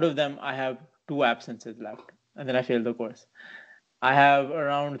 Out of them, I have 2 absences left, and then I failed the course. I have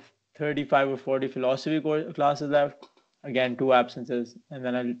around 35 or 40 philosophy classes left. again 2 absences, and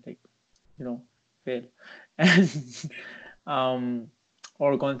then I'll like fail. And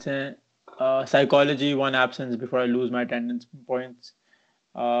और कौन से psychology 1 absence before I lose my attendance points.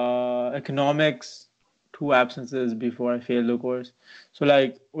 Economics 2 absences before I fail the course. So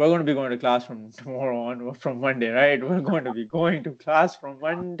like we're going to be going to class from tomorrow on, from Monday, right? We're going to be going to class from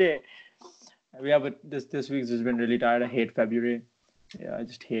Monday. Yeah, but this week's just been really tired. I hate February. Yeah, I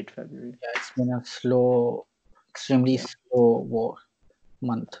just hate February. Yeah, it's been a slow, extremely slow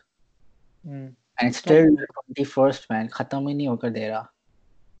month. Mm. And it's still 21st, man. Khatam hi nahi hokar de raha.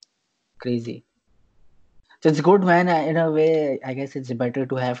 Crazy. So it's good, man. In a way, I guess it's better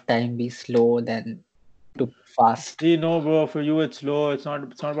to have time be slow than to fast. See, no, bro. For you, it's slow. It's not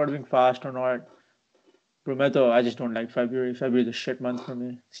about being fast or not. Bro, I just don't like February. February is a shit month for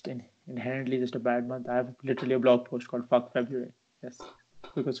me. It's inherently just a bad month. I have literally a blog post called "Fuck February." Yes,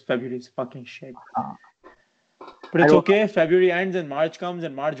 because February is fucking shit. But it's okay. February ends and March comes,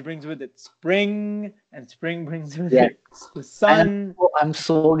 and March brings with it spring, and spring brings with it the sun. I'm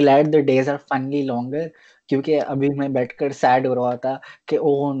so glad the days are finally longer, क्योंकि अभी मैं बैठकर sad हो रहा था कि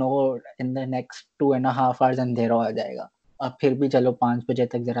oh no, in the next 2.5 hours अंधेरा हो जाएगा. अब फिर भी चलो 5 बजे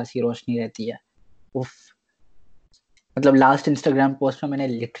तक जरा सी रोशनी रहती है. उफ. मतलब लास्ट इंस्टाग्राम पोस्ट में मैंने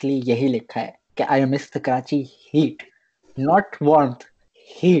लिटरली यही लिखा है कि I miss the Karachi heat, not warmth,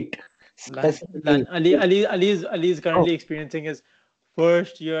 heat. Specifically, Ali is currently experiencing his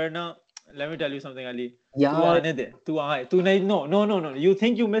first year now. Let me tell you something, Ali. No. You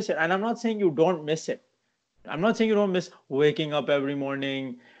think you miss it, and I'm not saying you don't miss it. I'm not saying you don't miss waking up every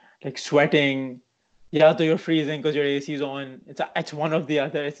morning, like sweating. Yeah, so you're freezing because your AC is on. It's one of the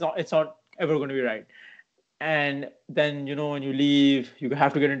other. It's not ever going to be right. And then when you leave, you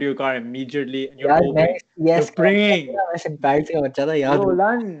have to get into your car immediately, and you're hoping, you're praying. Bro,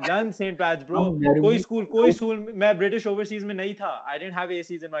 learn St. Pat's, bro. कोई school मैं British overseas में नहीं था. I didn't have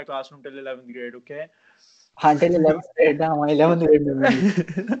ACs in my classroom till 11th grade, okay? हाँ, till 11th grade ना, हमारे 11th grade में भी.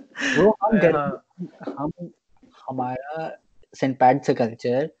 Bro, हम हमारा सेंट पैट से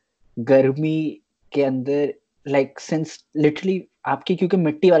कल्चर गर्मी के अंदर like since literally आपकी क्योंकि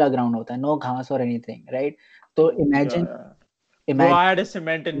मिट्टी वाला ग्राउंड होता है, no घास or anything, right? तो imagine Bro, I had a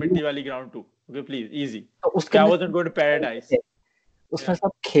cement and मिट्टी वाली ground too. Okay, please, easy. तो उसके I wasn't going to paradise. उसमें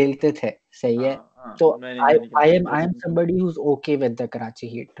सब खेलते थे, सही है. तो I am somebody who's okay with the Karachi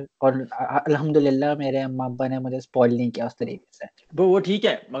heat, और अल्हम्दुलिल्लाह मेरे अम्मा अब्बा ने मुझे spoil नहीं किया उस तरीके से. Bro, वो ठीक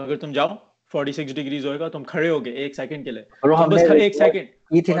है, मगर तुम जाओ 46 डिग्रीज होएगा, तुम खड़े होगे 1 सेकंड के लिए. Bro, तुम बस 1 सेकंड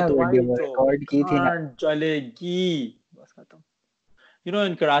की थी ना वीडियो रिकॉर्ड की थी ना. चलेगी बस खत्म.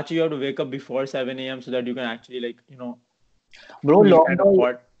 In Karachi you have to wake up before 7 a.m. so that you can actually bro,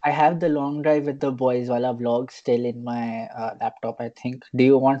 I have the long drive with the boys wala vlog still in my laptop, I think. Do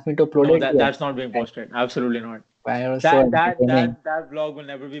you want me to upload it? No, that's not being posted. Absolutely not. That vlog will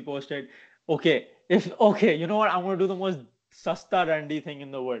never be posted. Okay, you know what? I'm gonna do the most sasta randy thing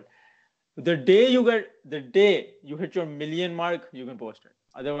in the world. The day you hit your million mark, you can post it.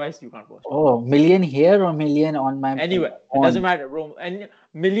 Otherwise, you can't post it. Oh, million here or million on my anyway, it doesn't matter, bro. And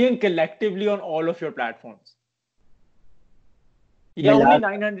million collectively on all of your platforms. Yeah, only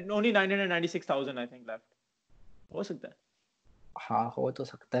 996,000 I think left. हो सकता है. हाँ, हो तो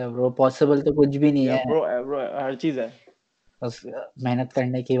सकता है bro. Possible तो कुछ भी नहीं है. Bro, हर चीज है. बस मेहनत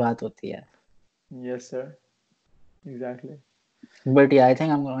करने की बात होती है. Yes, sir. Exactly. But yeah, I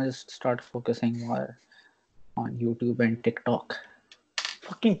think I'm gonna just start focusing more on YouTube and TikTok.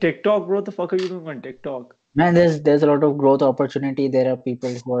 Fucking TikTok, bro. What the fuck are you doing on TikTok? Man, there's a lot of growth opportunity. There are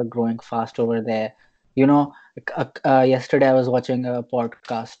people who are growing fast over there. Yesterday I was watching a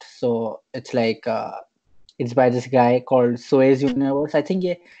podcast. So it's like it's by this guy called Suez Universe. I think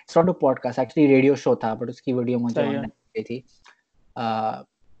it's not a podcast, actually radio show tha, but uski video mujhe online gayi thi.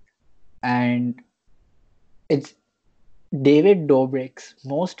 And it's David Dobrik's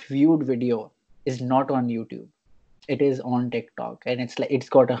most viewed video is not on YouTube. It is on TikTok, and it's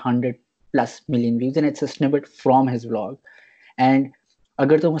got 100+ million views, and it's a snippet from his vlog. And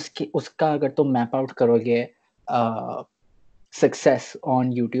अगर तुम उसका अगर तुम map out करोगे success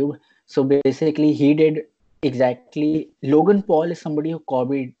on YouTube, so basically he did exactly. Logan Paul is somebody who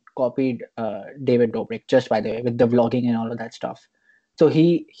copied David Dobrik, just by the way, with the vlogging and all of that stuff. So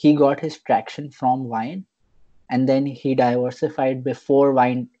he got his traction from Vine, and then he diversified before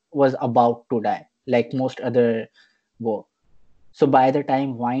Vine was about to die, like most other were. So by the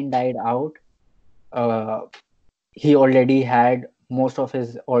time Vine died out, he already had most of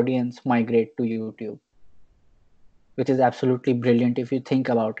his audience migrate to YouTube, which is absolutely brilliant if you think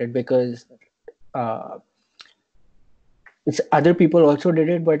about it, because it's other people also did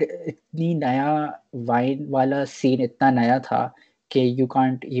it, but इतनी नया Vine वाला scene इतना नया था कि you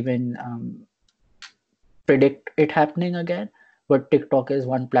can't even predict it happening again. But TikTok is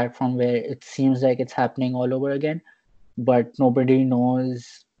one platform where it seems like it's happening all over again, but nobody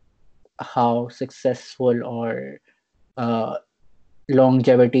knows how successful or uh,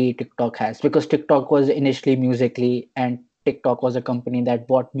 longevity TikTok has, because TikTok was initially Musically, and TikTok was a company that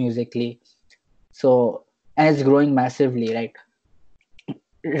bought Musically. So, and it's growing massively, right?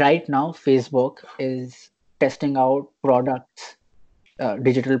 Right now, Facebook is testing out products,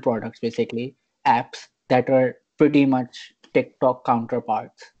 digital products, basically, apps that are pretty much TikTok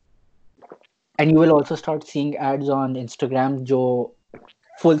counterparts. And you will also start seeing ads on Instagram जो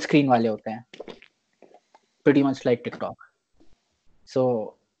full screen वाले होते हैं, pretty much like TikTok.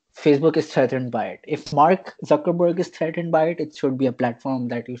 So Facebook is threatened by it. If Mark Zuckerberg is threatened by it, it should be a platform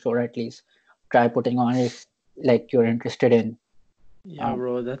that you should at least try putting on if like you're interested in Yeah,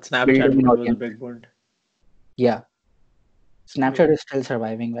 bro, that building Snapchat an video was a audience. big one. Yeah, Snapchat is still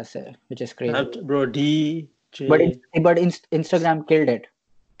surviving, वैसे, which is crazy. Bro, But DJ. Instagram killed it.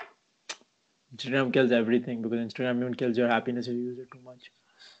 Instagram kills everything because Instagram even kills your happiness if you use it too much.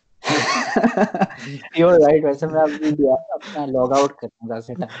 You're right. वैसे मैं अभी भी अपना log out करता हूँ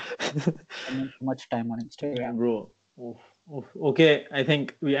ज़्यादा time. Spending too much time on Instagram. Bro. Okay, I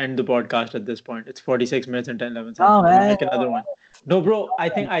think we end the podcast at this point. It's 46 minutes and 11 seconds. No, We'll man. make another one. No, bro, I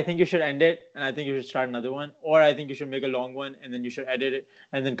think you should end it and I think you should start another one. Or I think you should make a long one and then you should edit it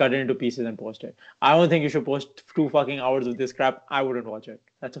and then cut it into pieces and post it. I don't think you should post 2 fucking hours of this crap. I wouldn't watch it.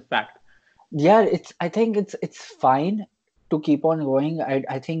 That's a fact. Yeah, I think it's fine to keep on going.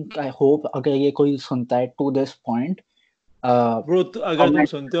 I hope अगर ये कोई सुनता है to this point, Bro, अगर तुम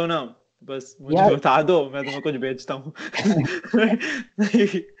सुनते हो ना, बस मुझे बता दो, मैं तुम्हें कुछ बेचता हूँ.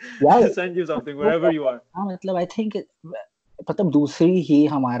 Send you something wherever you are. हाँ, मतलब I think मतलब दूसरी ही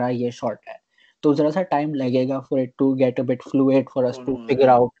हमारा ये short है, तो जरा सा time लगेगा for it to get a bit fluid, for us to figure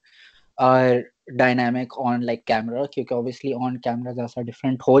out our dynamic on like camera, क्योंकि obviously on camera जरा सा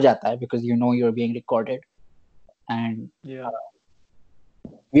different हो जाता है because you know you're being recorded, and we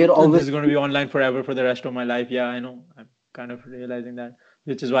are always. This is going to be online forever for the rest of my life. Yeah, I know. I'm kind of realizing that,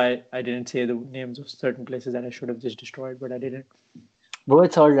 which is why I didn't say the names of certain places that I should have just destroyed, but I didn't. Bro,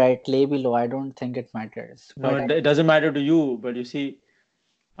 it's all right. Lay below. I don't think it matters. No, it doesn't matter to you, but you see,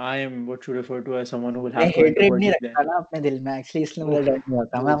 I am what you refer to as someone who will have to hatred नहीं रखता ना अपने दिल में. Actually, इसलिए मुझे डर नहीं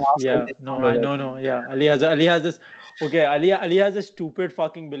होता. मैं माफ कर देता हूँ. No. Yeah, Ali has this. Okay, Ali has this stupid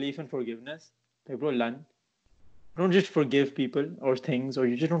fucking belief in forgiveness. Like, bro, don't just forgive people or things, or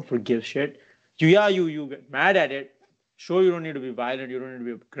you just don't forgive shit. You get mad at it. Sure, you don't need to be violent. You don't need to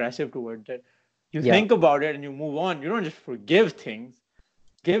be aggressive towards it. You think about it and you move on. You don't just forgive things.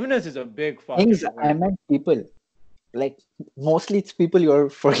 Forgiveness is a big fucking things. I meant people. Like, mostly it's people you're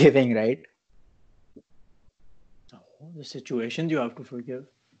forgiving, right? The situations you have to forgive.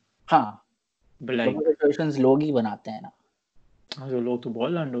 हाँ. But like situations लोग ही बनाते हैं ना. जो लोग तो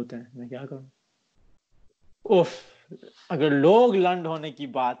बहुत लंड होते हैं. मैं क्या करूँ? उफ, अगर लोग लंड होने की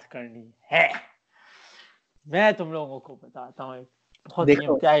बात करनी है, मैं तुम लोगों को बताता हूँ एक बहुत ही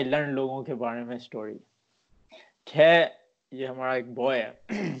इंतहाई लंड लोगों के बारे में स्टोरी. ये हमारा एक बॉय है,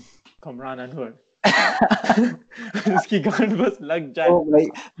 कमरान अनवर. उसकी गांड बस लग जाए. Oh,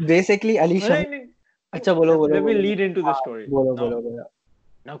 like, basically Ali Shah. अच्छा बोलो. Let me lead into the story. बोलो.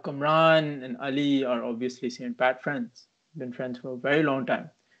 Now Kamran and Ali are obviously St. Pat friends. Been friends for a very long time.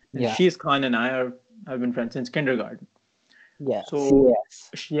 And Shees Khan and I have been friends since kindergarten. Yeah. So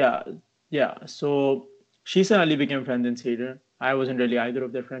yeah. So Shees and Ali became friends in Cedar. I wasn't really either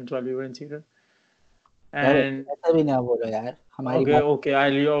of their friends while we were in Cedar. And भी ना बोलो यार. Okay.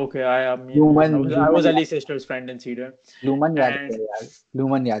 I was Ali's sister's friend in Cedar. Luman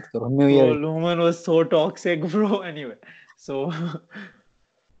याद करो. New Year. Luman was so toxic, bro. Anyway, so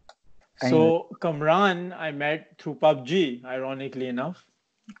Kamran I met through PUBG, ironically enough.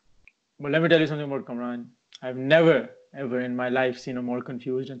 But let me tell you something about Kamran. I've never ever in my life seen a more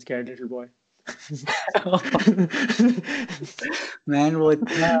confused and scared little boy. Man, वो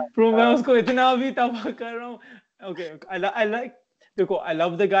bro, मैं उसको इतना भी तबाह कर रहा हूँ. Okay, I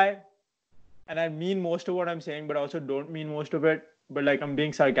love the guy, and I mean most of what I'm saying, but I also don't mean most of it. But like, I'm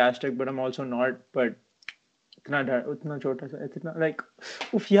being sarcastic, but I'm also not. But like,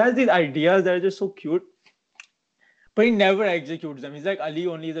 he has these ideas that are just so cute, but he never executes them. He's like Ali,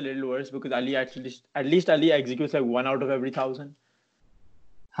 only is a little worse because Ali at least Ali executes like 1 out of every 1,000.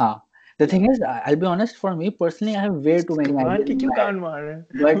 हाँ. The thing is, I'll be honest, for me personally, I have way too many ideas.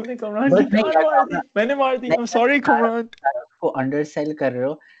 मैंने मार दी. I'm sorry, Kamran. उसको undersell कर रहे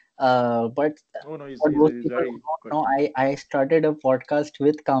हो. But Oh no, for those he's people who very don't good. know, I started a podcast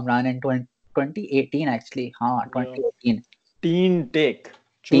with Kamran in 2018 actually. हाँ, Yeah. 2018. Teen Take.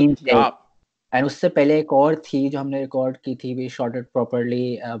 Teen Chut Take. yap. And उससे पहले एक और थी जो हमने रिकॉर्ड की थी, we shot it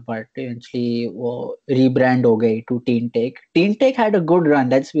properly, but eventually वो रीब्रांड हो गई to Teen Tech. Teen Tech had a good run,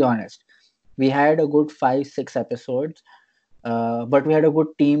 let's be honest. We had a good 5-6 episodes, but we had a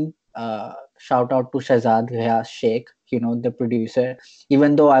good team. Shout out to Shahzad Ghayas Sheikh, the producer.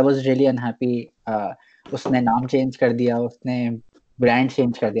 Even though I was really unhappy, उसने नाम change कर दिया, उसने brand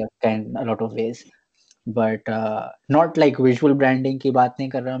change कर दिया in a lot of ways. But not like visual branding की बात नहीं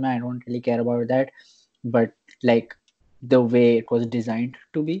कर रहा मैं, I don't really care about that, but like the way it was designed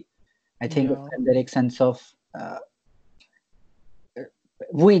to be. I think Yeah. उसके अंदर एक sense of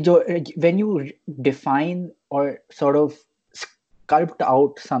वही जो when you define or sort of sculpt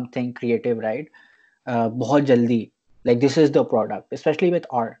out something creative, right? बहुत जल्दी, like this is the product, especially with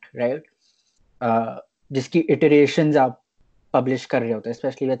art, right? जिसकी iterations आप publish कर रहे होते हैं,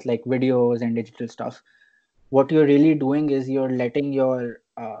 especially with like videos and digital stuff. What you're really doing is you're letting your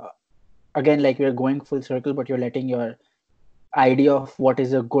again, like you're going full circle, but you're letting your idea of what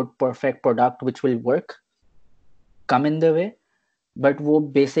is a good perfect product which will work come in the way. But वो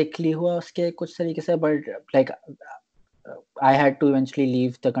basically हुआ उसके कुछ तरीके से, but like I had to eventually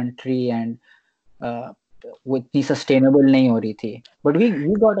leave the country and वो इतनी sustainable नहीं हो रही थी. But we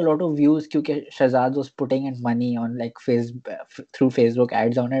got a lot of views क्योंकि Shahzad was putting in money on like through Facebook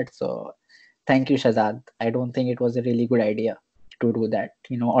ads on it. So thank you, Shahzad. I don't think it was a really good idea to do that.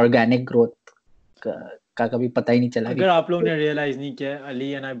 Organic growth का कभी पता ही नहीं चला. अगर आप लोग ने realize नहीं किया,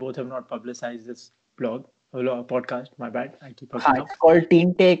 Ali and I both have not publicized this blog, podcast. My bad. I keep हाँ, fucking up. it's called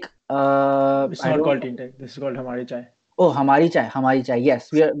Teen Take. It's I not don't called Teen Take. This is called Hamari Chai. Oh, हमारी चाय.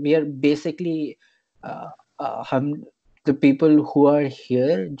 Yes, we are basically हम the people who are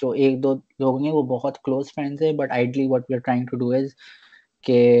here, जो एक दो लोग हैं वो बहुत close friends हैं, but ideally what we are trying to do is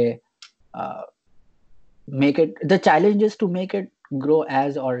के make it, the challenge is to make it grow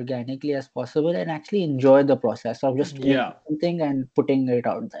as organically as possible and actually enjoy the process of just making Yeah. something and putting it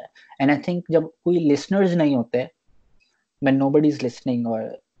out there. And I think जब कोई listeners नहीं होते, when nobody is listening or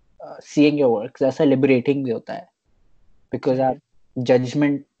seeing your works, ऐसा liberating भी होता है, because आप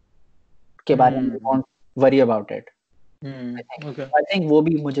judgment के बारे में don't worry about it. Okay. I think वो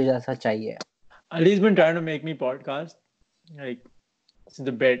भी मुझे जैसा चाहिए. Ali's been trying to make me podcast, like since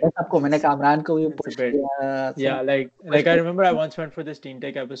the bed. सबको मैंने कामरान को भी It's a push bit. किया. Yeah, like I remember I once went for this Teen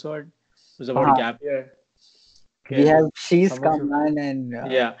Tech episode. It was about gap year. We have She's Some of you- Kamran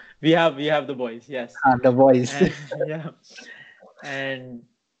and Yeah, we have the boys. Yes. the boys. And, yeah, and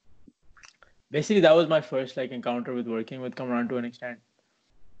basically that was my first like encounter with working with Kamran to an extent.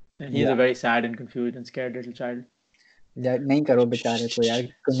 And he's a very sad and confused and scared little child. नहीं करो बेचारे को यार.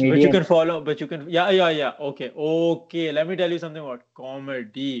 But you can follow. But you can. Yeah. Okay. Let me tell you something about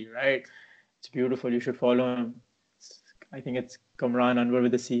comedy. Right? It's beautiful. You should follow him. I think it's Kamran Anwar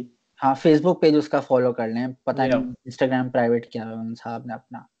with a C. हाँ, Facebook page उसका follow कर लें. पता नहीं Instagram private किया है उन साहब ने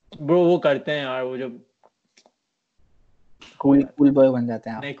अपना. Bro, वो करते हैं यार, वो जब cool boy बन जाते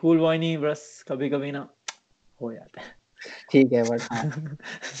हैं आप. नहीं, cool boy नहीं, बस कभी-कभी ना हो जाता है. ठीक है, but हाँ.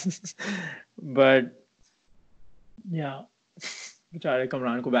 But yeah, बेचारे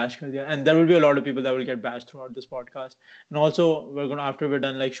कमरान को bash कर दिया, and there will be a lot of people that will get bashed throughout this podcast. And also we're gonna, after we're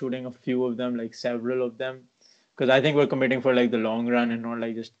done like shooting a few of them, like several of them, because I think we're committing for like the long run and not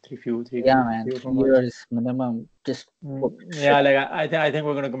like just three. Yeah, man. 3 years minimum. Just yeah, like I think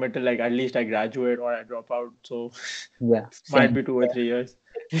we're gonna commit to like at least I graduate or I drop out. So yeah, might be 2 or 3 years.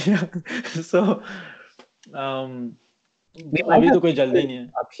 Yeah. So अभी तो कोई जल्दी नहीं है.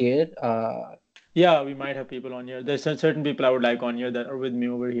 Up here, yeah, we might have people on here. There's certain people I would like on here that are with me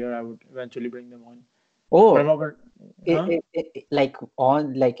over here. I would eventually bring them on. Oh, like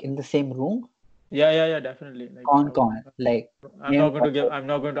on, like in the same room? Yeah, definitely. Like, Con. Like I'm not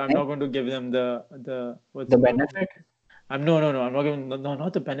going to give them the what's the benefit. No. I'm not giving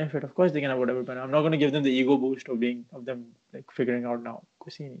not the benefit. Of course they can have whatever benefit. I'm not going to give them the ego boost of them like figuring out now.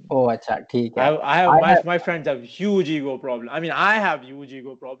 Oh, अच्छा, ठीक है. My friends have huge ego problems. I mean, I have huge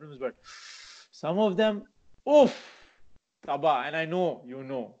ego problems, but some of them, oof, Taba, and I know you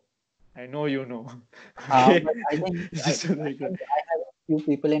know. But I think I have a few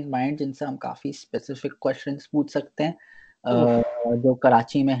people in mind जिनसे हम काफी specific questions पूछ सकते हैं. जो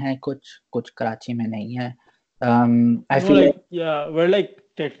कराची में हैं, कुछ कराची में नहीं है. I feel like yeah, we're like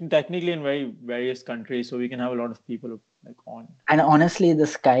technically in very various countries, so we can have a lot of people like on. And honestly, the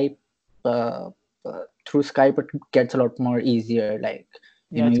Skype through Skype it gets a lot more easier. Like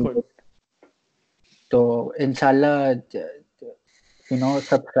it's good. So inshallah,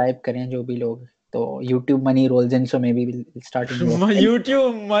 subscribe करें जो भी लोग, तो YouTube money rolls in, so maybe we'll start My investing.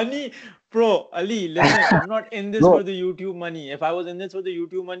 YouTube money, bro. Ali, listen, I'm not in this No, for the YouTube money. If I was in this for the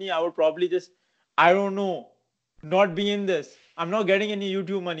YouTube money, I would probably just, I don't know, not be in this. I'm not getting any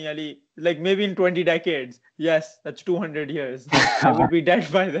YouTube money, Ali. Like maybe in 20 decades. Yes, that's 200 years. I will be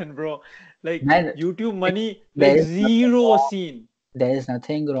dead by then, bro. Like man, YouTube money, there like is nothing zero wrong. scene. There is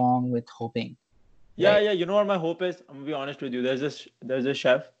nothing wrong with hoping, Yeah, right? yeah. You know what my hope is? I'm gonna be honest with you. There's a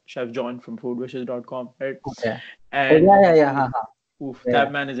Chef John from foodwishes.com, right? Okay. Oh And yeah. oof, Yeah.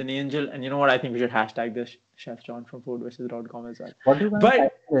 that man is an angel. And you know what? I think we should hashtag this Chef John from foodwishes.com as well. What do you going to But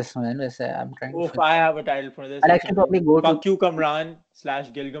type this, man? I'm trying to oof, figure. I have a title for this. I'll It actually can be probably go to. Fuck You Kamran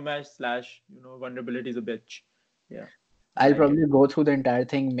 / Gilgamesh / vulnerability is a bitch. Yeah. I I'll like it. probably go through the entire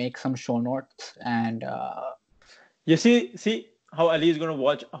thing, make some show notes, and You see how Ali is gonna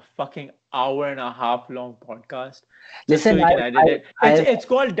watch a fucking hour and a half long podcast just so listen. he can edit it. I've It's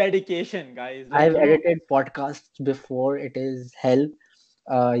called dedication, guys. Like I've edited podcasts before. It is hell.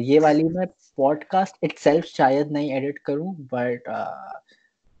 ये वाली मैं podcast itself शायद नहीं edit करूँ, but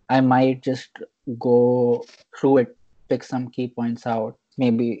I might just go through it, pick some key points out,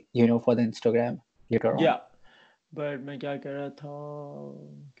 maybe for the Instagram later on. Yeah. But मैं क्या कह रहा था?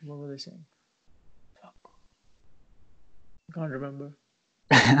 What was I saying? Fuck. I can't remember.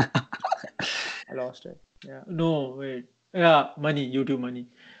 I lost it. Yeah. No, wait. Yeah, money, YouTube money.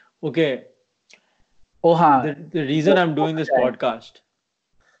 Okay. Oh हाँ. The reason I'm doing this podcast,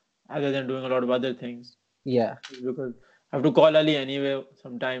 other than doing a lot of other things, Yeah. is because I have to call Ali anyway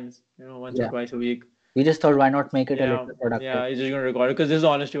sometimes, once or twice a week. We just thought, why not make it a Yeah, little productive? yeah, he's just gonna record it because this is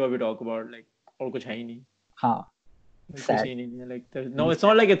honestly what we talk about. Like, और कुछ है ही नहीं. हाँ. कुछ Sad. ही नहीं है. Like, no, it's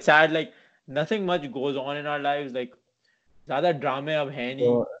not like it's sad. Like, nothing much goes on in our lives. Like, ज़्यादा drama अब है नहीं.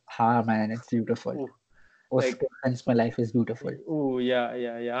 So, हाँ, man, it's beautiful. Like, sense my life is beautiful. Oh, yeah.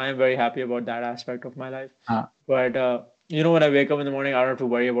 I am very happy about that aspect of my life. हाँ. But when I wake up in the morning, I don't have to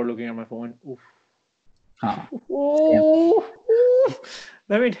worry about looking at my phone. Oof. हाँ.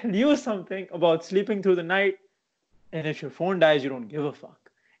 Let me tell you something about sleeping through the night. And if your phone dies, you don't give a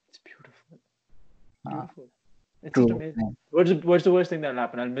fuck. It's beautiful. Beautiful. It's just amazing. What's the worst thing that'll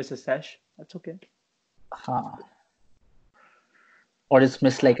happen? I'll miss a sesh. That's okay. हाँ. Or just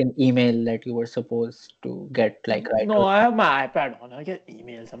miss like an email that you were supposed to get like right. No, I have my iPad on. I get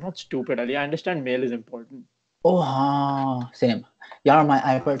emails. I'm not stupid, Ali. I understand mail is important. Oh, हाँ. Same. Yeah, my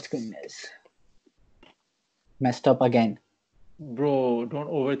iPad screen is messed up again. Bro, don't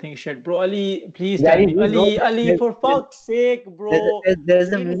overthink shit. Bro, Ali, please tell me. Ali, for fuck's sake, bro.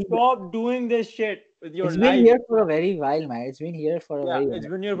 Stop doing this shit with your life. It's been here for a very while, man. It's been here for a very while. It's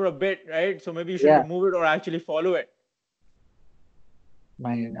been here for a bit, right? So maybe you should remove it or actually follow it.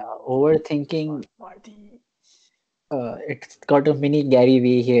 My overthinking. It's got a mini Gary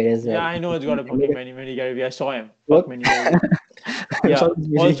Vee here as well. Yeah, I know it's got a fucking mini Gary Vee. I saw him. Fuck mini Gary Vee. Yeah.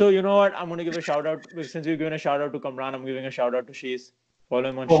 Also, you know what? I'm going to give a shout out. Since we've given a shout out to Kamran, I'm giving a shout out to Shees. Follow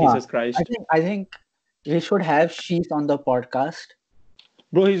him on Jesus Christ. I think we should have Shees on the podcast.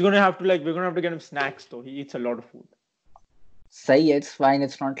 Bro, he's going to have to we're going to have to get him snacks though. He eats a lot of food. Say it's fine.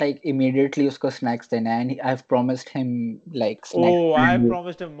 It's not like immediately usko snacks then, and I've promised him snacks. Oh, I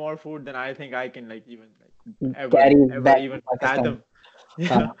promised him more food than I think I can ever even fathom.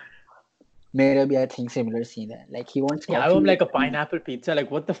 Yeah. Maybe I think similar scene there. Like he wants. Yeah, I want like a pineapple pizza.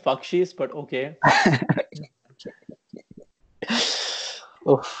 Like what the fuck she is, but okay.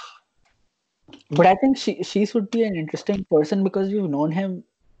 Oh. But I think she should be an interesting person because you've known him.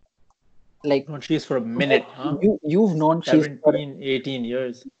 Known Shees for a minute, huh? You've known 17, 18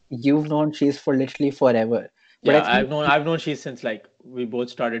 years. You've known Shees for literally forever. But yeah, I've known Shees since we both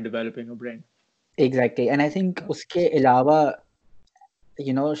started developing a brain. Exactly, and I think uske ilawa,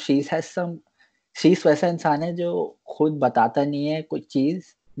 Shees has some. Shees वैसा इंसान है जो खुद बताता नहीं है कुछ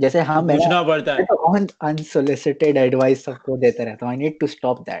चीज जैसे हम पूछना पड़ता है. Unsolicited advice सबको देता रहता हूँ. I need to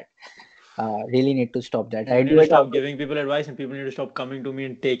stop that. Really need to stop that. I need to stop giving people advice and people need to stop coming to me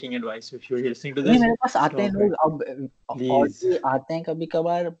and taking advice. If you're listening to this, मेरे पास आते हैं लोग अब और भी आते हैं कभी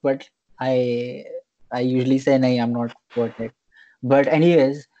कभार, but I usually say नहीं, I'm not worth it. But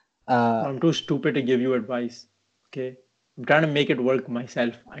anyways, I'm too stupid to give you advice. Okay, I'm trying to make it work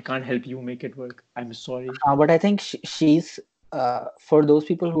myself. I can't help you make it work. I'm sorry. But I think she's for those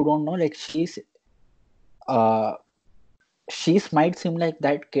people who don't know, she's might seem like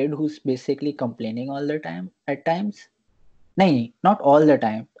that kid who's basically complaining all the time at times. Nahin, not all the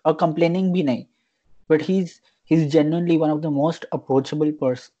time. Or complaining bhi nahi. But he's genuinely one of the most approachable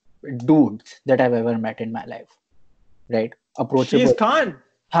dudes that I've ever met in my life. Right? Approachable. She's Khan.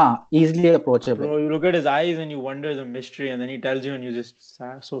 easily approachable. Bro, you look at his eyes and you wonder the mystery, and then he tells you, and you're just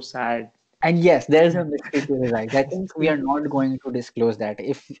so sad. And yes, there's a mystery to his eyes. I think we are not going to disclose that.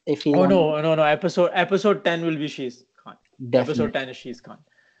 If he Oh wants, no! Episode 10 will be She's Khan. Episode definitely. 10 is She's Khan.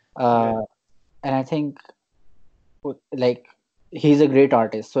 Uh, Yeah. and I think like he's a great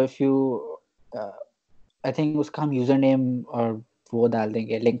artist. So if you, I think उसका हम username और वो डाल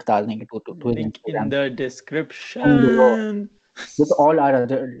देंगे, link डाल देंगे to his Link in Instagram the and below description. with all our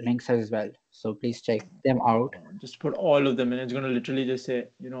other links as well. So please check them out. Just put all of them, and it's gonna literally just say,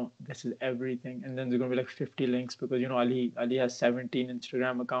 this is everything, and then there's gonna be like 50 links because Ali has 17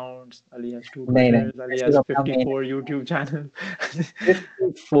 Instagram accounts, Ali has 2 नहीं नहीं, Twitters, Ali this has is अपना main 54 YouTube channels.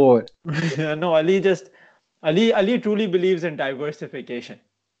 54. No, Ali truly believes in diversification.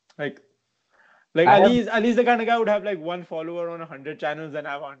 Like I have Ali's the kind of guy who would have like 1 follower on 100 channels and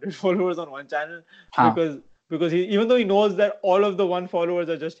have 100 followers on 1 channel हाँ because he, even though he knows that all of the 1 followers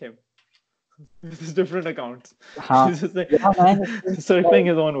are just him. It's different accounts. हाँ He's just like yeah man, circling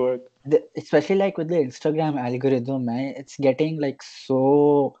his own work. especially like with the Instagram algorithm, man, it's getting like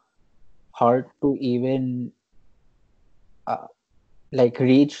so hard to even like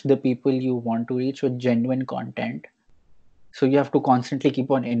reach the people you want to reach with genuine content. So you have to constantly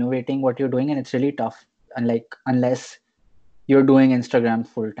keep on innovating what you're doing, and it's really tough. And like unless you're doing Instagram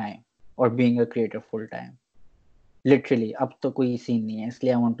full time or being a creator full time, literally, अब तो कोई scene नहीं है.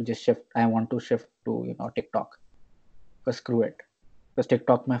 इसलिए I want to shift to TikTok. Because screw it. Because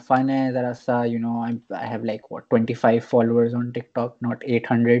TikTok में fun है ज़रा सा, I have like 25 followers on TikTok, not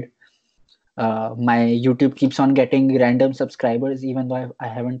 800. My YouTube keeps on getting random subscribers even though I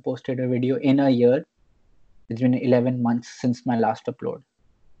haven't posted a video in a year. It's been 11 months since my last upload.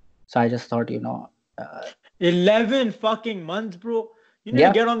 So I just thought, 11 fucking months, bro. You need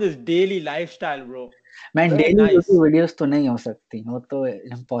to get on this daily lifestyle, bro. Man, Very daily nice. YouTube videos तो नहीं हो सकती, वो तो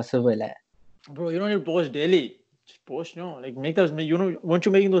impossible है. Bro, you don't need to post daily. Just post, like make those, weren't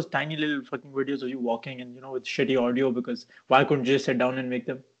you making those tiny little fucking videos of you walking and, with shitty audio, because why couldn't you just sit down and make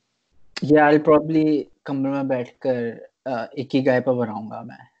them? Yeah, I'll probably कमरे में बैठकर Ikigai पर बनाऊंगा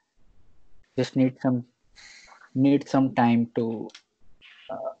मैं. Just need some time to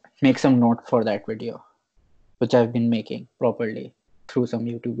make some notes for that video, which I've been making properly through some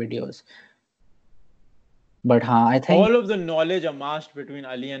YouTube videos. But I think all of the knowledge amassed between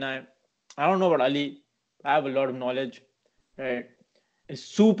Ali and I don't know about Ali. I have a lot of knowledge, right? It's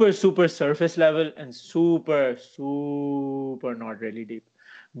super, super surface level and super, super not really deep.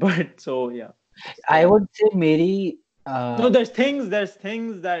 But so yeah. I would say maybe no, there's things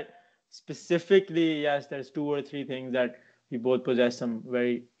that specifically, yes, there's 2 or 3 things that we both possess some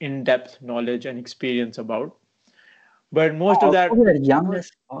very in-depth knowledge and experience about. But most of that, we are young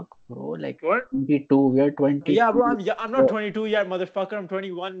as fuck, bro. Like what? 22, we are 22. Yeah, bro. I'm not 22 yet, motherfucker. I'm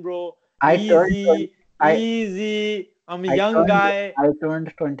 21, bro. Easy. I'm a young guy. I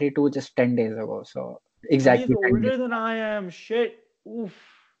turned 22 just 10 days ago. So exactly. He's older than I am. Shit. Oof.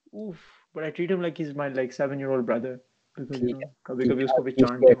 But I treat him like he's my 7-year-old brother. Because कभी-कभी उसको भी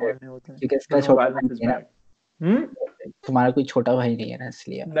chant मारने होते हैं. क्योंकि इसका छोटा भाई नहीं है ना. तुम्हारा कोई छोटा भाई नहीं है ना,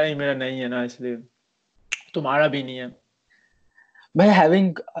 इसलिए. नहीं, मेरा नहीं है ना, इसलिए. तुम्हारा भी नहीं है. But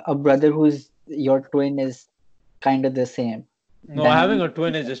having a brother who's your twin is kind of the same. No, having a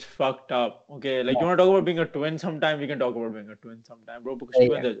twin is just fucked up. Okay, like you want to talk about being a twin sometime, we can talk about being a twin sometime, bro. Because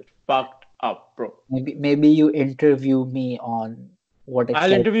twins are just fucked up, bro. Maybe you interview me on what it's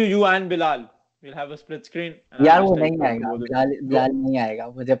I'll interview you and Bilal. We'll have a split screen. यार वो नहीं आएगा, बिलाल नहीं आएगा,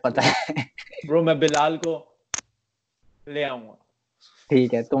 मुझे पता है. Bro, मैं बिलाल को ले आऊंगा.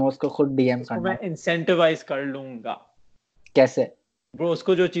 ठीक है, तुम उसको खुद DM करना. मैं incentivize कर लूंगा. कैसे? Bro,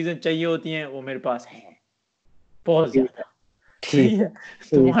 उसको जो चीजें चाहिए होती हैं वो मेरे पास है. बहुत ज्यादा. ठीक है.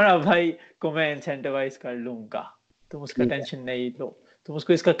 तुम्हारा भाई को मैं incentivize कर लूंगा. तुम उसका टेंशन नहीं लो. तुम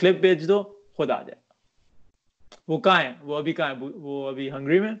उसको इसका क्लिप भेज दो, खुद आ जाएगा. वो कहाँ है? वो अभी कहाँ है? वो अभी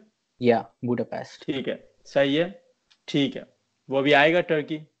हंगरी में? Yeah, Budapest. ठीक है, सही है, ठीक है. वो अभी आएगा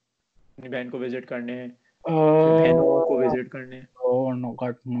टर्की अपनी बहन को विजिट करने, बहनों को विजिट करने. Oh no,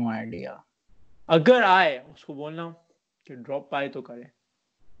 got no idea. अगर आए उसको बोलना कि ड्रॉप पाए तो करे.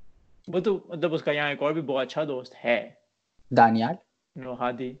 वो तो मतलब उसका यहाँ एक और भी बहुत अच्छा दोस्त है. दानियाल? No,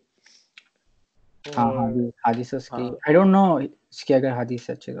 हादी. हादी से उसकी. I don't know इसकी अगर हादी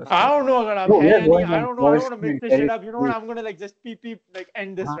से अच्छे दोस्त. I don't know अगर आप हैं या नहीं. I don't know. I don't want to make this shit up. You know what? I'm gonna just peep like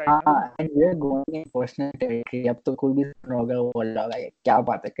end this right now. And we're going in personal territory. अब तो कोई भी सुन होगा वो बोल रहा है क्या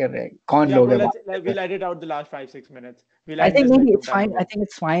बातें कर रहे हैं, कौन लोग हैं. We'll edit out the last 5-6 minutes. I think maybe it's fine. I think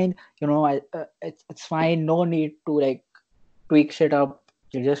it's fine. It's fine. No need to like tweak shit up.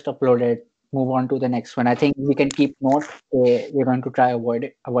 You just upload it. move on to the next one. I think we can keep note. We're going to try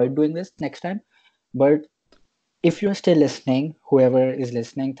avoid doing this next time. But if you're still listening, whoever is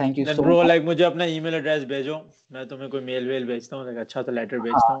listening, thank you Then so bro, much. like मुझे अपना email address भेजो, मैं तुम्हें कोई mail भेजता हूँ, like अच्छा सा letter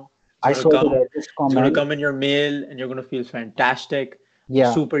भेजता हूँ. I It's saw gonna the come, latest it's gonna comment. come in your mail, and you're gonna feel fantastic,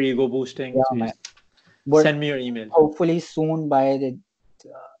 Yeah, super ego boosting. yeah, So man. just But send me your email. hopefully soon, by the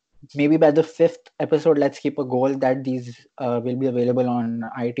maybe by the 5th episode, let's keep a goal that these will be available on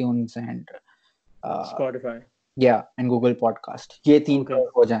iTunes and Spotify. yeah, and Google Podcast. ये तीन Okay.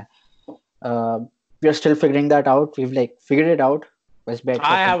 हो जाए. We are still figuring that out. We've like figured it out. Best bet.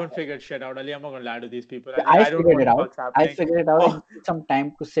 I haven't figured shit out, Ali. I'm not gonna lie to these people. Ali, I I don't know figured what it the out. fuck's I happening. figured it out. Oh, I need some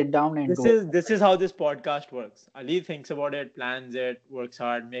time to sit down and do it. this is how this podcast works. Ali thinks about it, plans it, works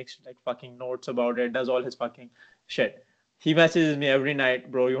hard, makes like fucking notes about it, does all his fucking shit. He messages me every night,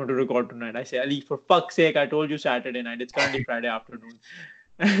 bro, you want to record tonight? I say, Ali, for fuck's sake, I told you Saturday night. It's currently Friday afternoon.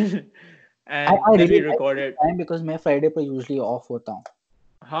 And I then we really like record this it. time because मैं Friday पे usually off होता हूँ.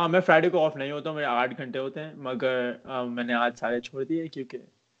 हाँ, मैं Friday को of नहीं होता हूँ, मेरे 8 घंटे होते हैं, मगर मैंने आज सारे छोड़ दिए क्योंकि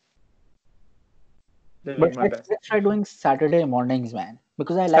But let's try doing Saturday mornings, man.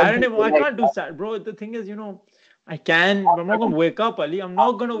 Because I like Saturday, the I can't do Saturday, bro. The thing is, I can, but I'm not gonna wake up, Ali. I'm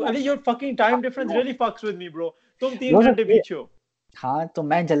not gonna, Ali, your fucking time difference really fucks with me, bro. तुम 3 घंटे पीछे हो. हाँ, तो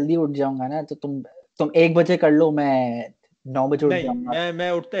मैं जल्दी उठ जाऊंगा ना, तो तुम 1 बजे कर लो, मैं 9 बजे उठ जाऊंगा. नहीं,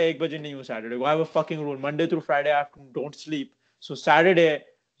 मैं उठता 1 बजे नहीं हूँ Saturday को. I have a fucking rule. Monday through Friday afternoon, don't sleep. So Saturday,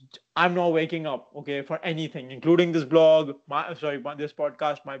 I'm not waking up, okay, for anything, including this blog, this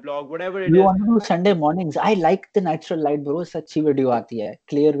podcast, my blog, whatever it is. You want to do Sunday mornings? I like the natural light, bro. अच्छी video आती है,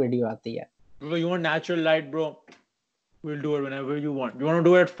 clear video आती है. Bro, you want natural light, bro? We'll do it whenever you want. You want to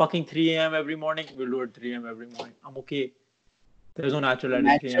do it at fucking 3 a.m. every morning? We'll do it 3 a.m. every morning. I'm okay. There's no natural light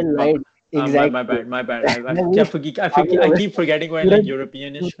at 3 a.m. Natural light, exactly. My bad. I keep forgetting we're in like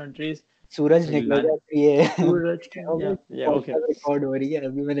European-ish countries. सूरज निकलेगा तो ये सूरज yeah, okay. Record हो रही है,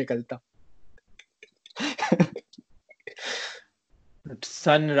 अभी मैं निकलता हूँ.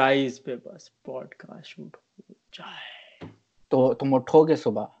 सनराइज पे बस पॉडकास्ट शूट हो जाए तो तुम उठोगे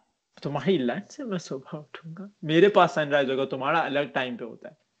सुबह? तुम्हारी लाइन से मैं सुबह उठूंगा. मेरे पास सनराइज होगा, तुम्हारा अलग टाइम पे होता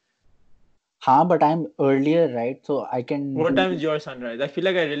है. हाँ, but I'm earlier, right? So I can. What time is your sunrise? I feel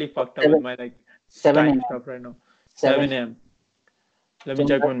like I really fucked up with my like 7 time a.m. stuff right now. 7 a.m. Let me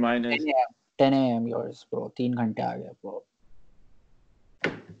check when mine is. 10 a.m. yours, bro. 3 घंटे आ गया, bro.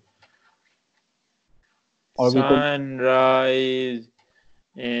 Sunrise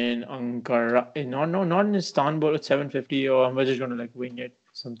in Ankara. No, not in Istanbul. It's 7:50. Or I'm just gonna like wing it,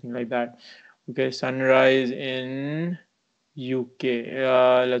 something like that. Okay, sunrise in UK.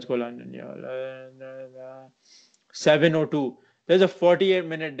 Let's go London. Yeah, 7:02. There's a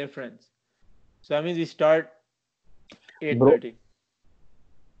 48-minute difference. So that means we start 8:30.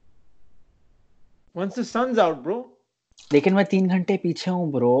 Once the sun's out, bro. लेकिन मैं 3 घंटे पीछे हूँ,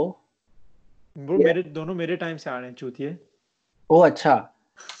 bro. Bro, दोनों मेरे time से आ रहे हैं चूतिए. Oh, अच्छा.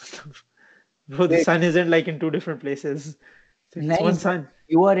 Bro, the sun isn't like in 2 different places. It's one sun.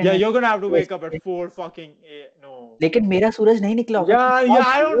 Yeah, you're gonna have to wake up at 4 fucking 8. No. लेकिन मेरा सूरज नहीं निकला होगा. Yeah,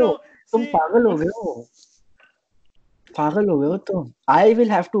 I don't know. तुम पागल हो गए हो. तुम. I will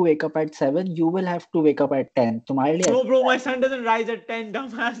have to wake up at 7. You will have to wake up at 10. तुम्हारे लिए. No, bro, my sun doesn't rise at 10.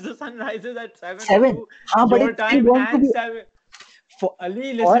 Dumbass, the sun rises at 7. 7. हाँ, but your time and 7.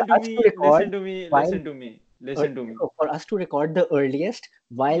 Ali, listen to me. For us to record the earliest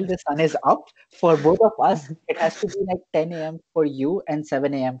while the sun is up, for both of us, it has to be like 10 a.m. for you and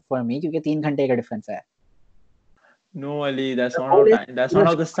 7 a.m. for me, क्योंकि 3 घंटे का difference है. No, Ali, that's not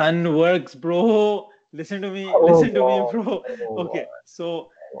how the sun works, bro. Listen to me, bro. Okay, so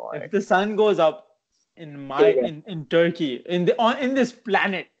if the sun goes up in Turkey, in this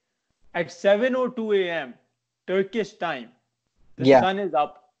planet at 7:02 a.m. Turkish time, the sun is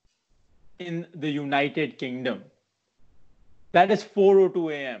up in the United Kingdom. That is 4:02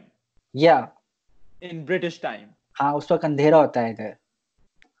 a.m. Yeah. In British time. हाँ, उस वक्त अंधेरा होता है इधर.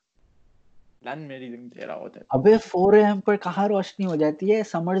 मेरी अंधेरा होता है. अबे 4 a.m. पर कहाँ रोशनी हो जाती है?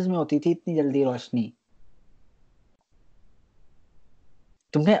 समर्स में होती थी इतनी जल्दी रोशनी.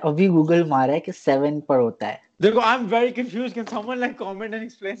 तुमने अभी गूगल मारा है कि 7 पर होता है. देखो, I'm very confused. Can someone like comment and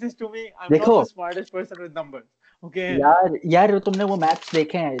explain this to me? I'm not the smartest person with numbers. Okay. यार तुमने वो मैप्स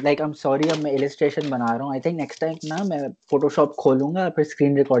देखे हैं? Like I'm sorry, अब मैं illustration बना रहा हूँ. I think next time ना मैं Photoshop खोलूंगा, फिर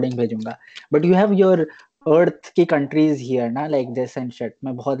screen recording भेजूंगा. But you have your Earth की countries here ना, like this and shit.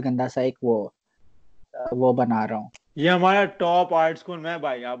 मैं बहुत गंदा सा एक वो बना रहा हूँ. ये हमारा टॉप आर्ट स्कूल में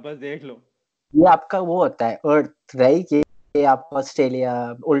भाई, आप बस देख लो. ये आपका वो होता है Earth, right? ये आपका ऑस्ट्रेलिया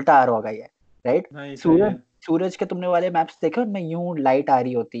उल्टा आ रहा होगा ये, right? सूरज के तुमने वाले मैप्स देखे, उनमें यूं लाइट आ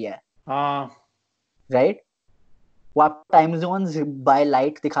रही होती है. हाँ राइट? वो आपको टाइम जोन्स बाय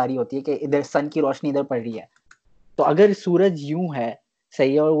लाइट दिखा रही होती है कि इधर सन की रोशनी इधर पड़ रही है। तो अगर सूरज यूं है,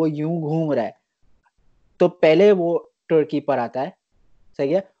 सही है, और वो यूं घूम रहा है, तो पहले वो तुर्की पर आता है,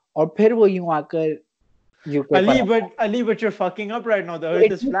 सही है, और फिर वो यूं आकर यूके पर आता Ali, but you're fucking up right now. The है।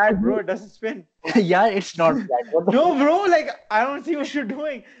 Earth is flat, bro. It doesn't spin. यार it's not flat, what the No, bro. Like I don't see what you're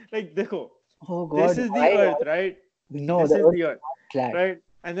doing. Like, देखो, oh this god, is the why? Earth, right? No, This the is earth the is Earth, not flat. right?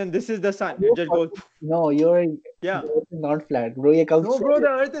 And then this is the sun. It You just goes. fucking, no, you're Yeah. the earth is not flat, bro. ये कब No, से? bro.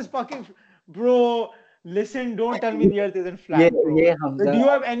 The Earth is fucking. Bro, listen. Don't tell me the Earth isn't ये flat, bro. ये Like, Hamza do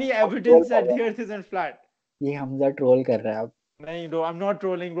you have any troll evidence कर that रहा the है, Earth isn't flat? ये Hamza troll कर रहा है अब। No, bro. I'm not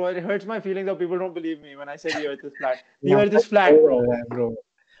trolling, bro. It hurts my feelings that people don't believe me when I say the Earth is flat. ये The Earth Hamza is flat, troll bro. कर रहा है,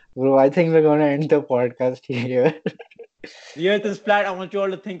 bro, I think we're gonna end the podcast here. The Earth is flat. I want you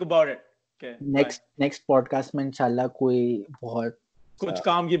all to think about it. Okay. Bye. Next podcast में इंशाल्लाह कोई बहुत कुछ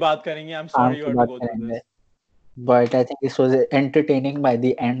काम की बात करेंगे. I'm काम sorry you की had to बात go through करेंगे, this. but I think this was entertaining by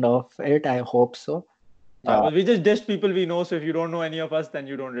the end of it. I hope so. Yeah, well, we just dissed people we know, so if you don't know any of us, then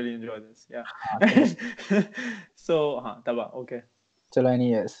you don't really enjoy this. Yeah. So, taba, okay. चलो,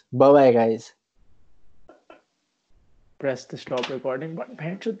 anyways, bye bye guys. Press the stop recording button.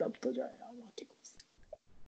 भेंट चोद दब तो जाए.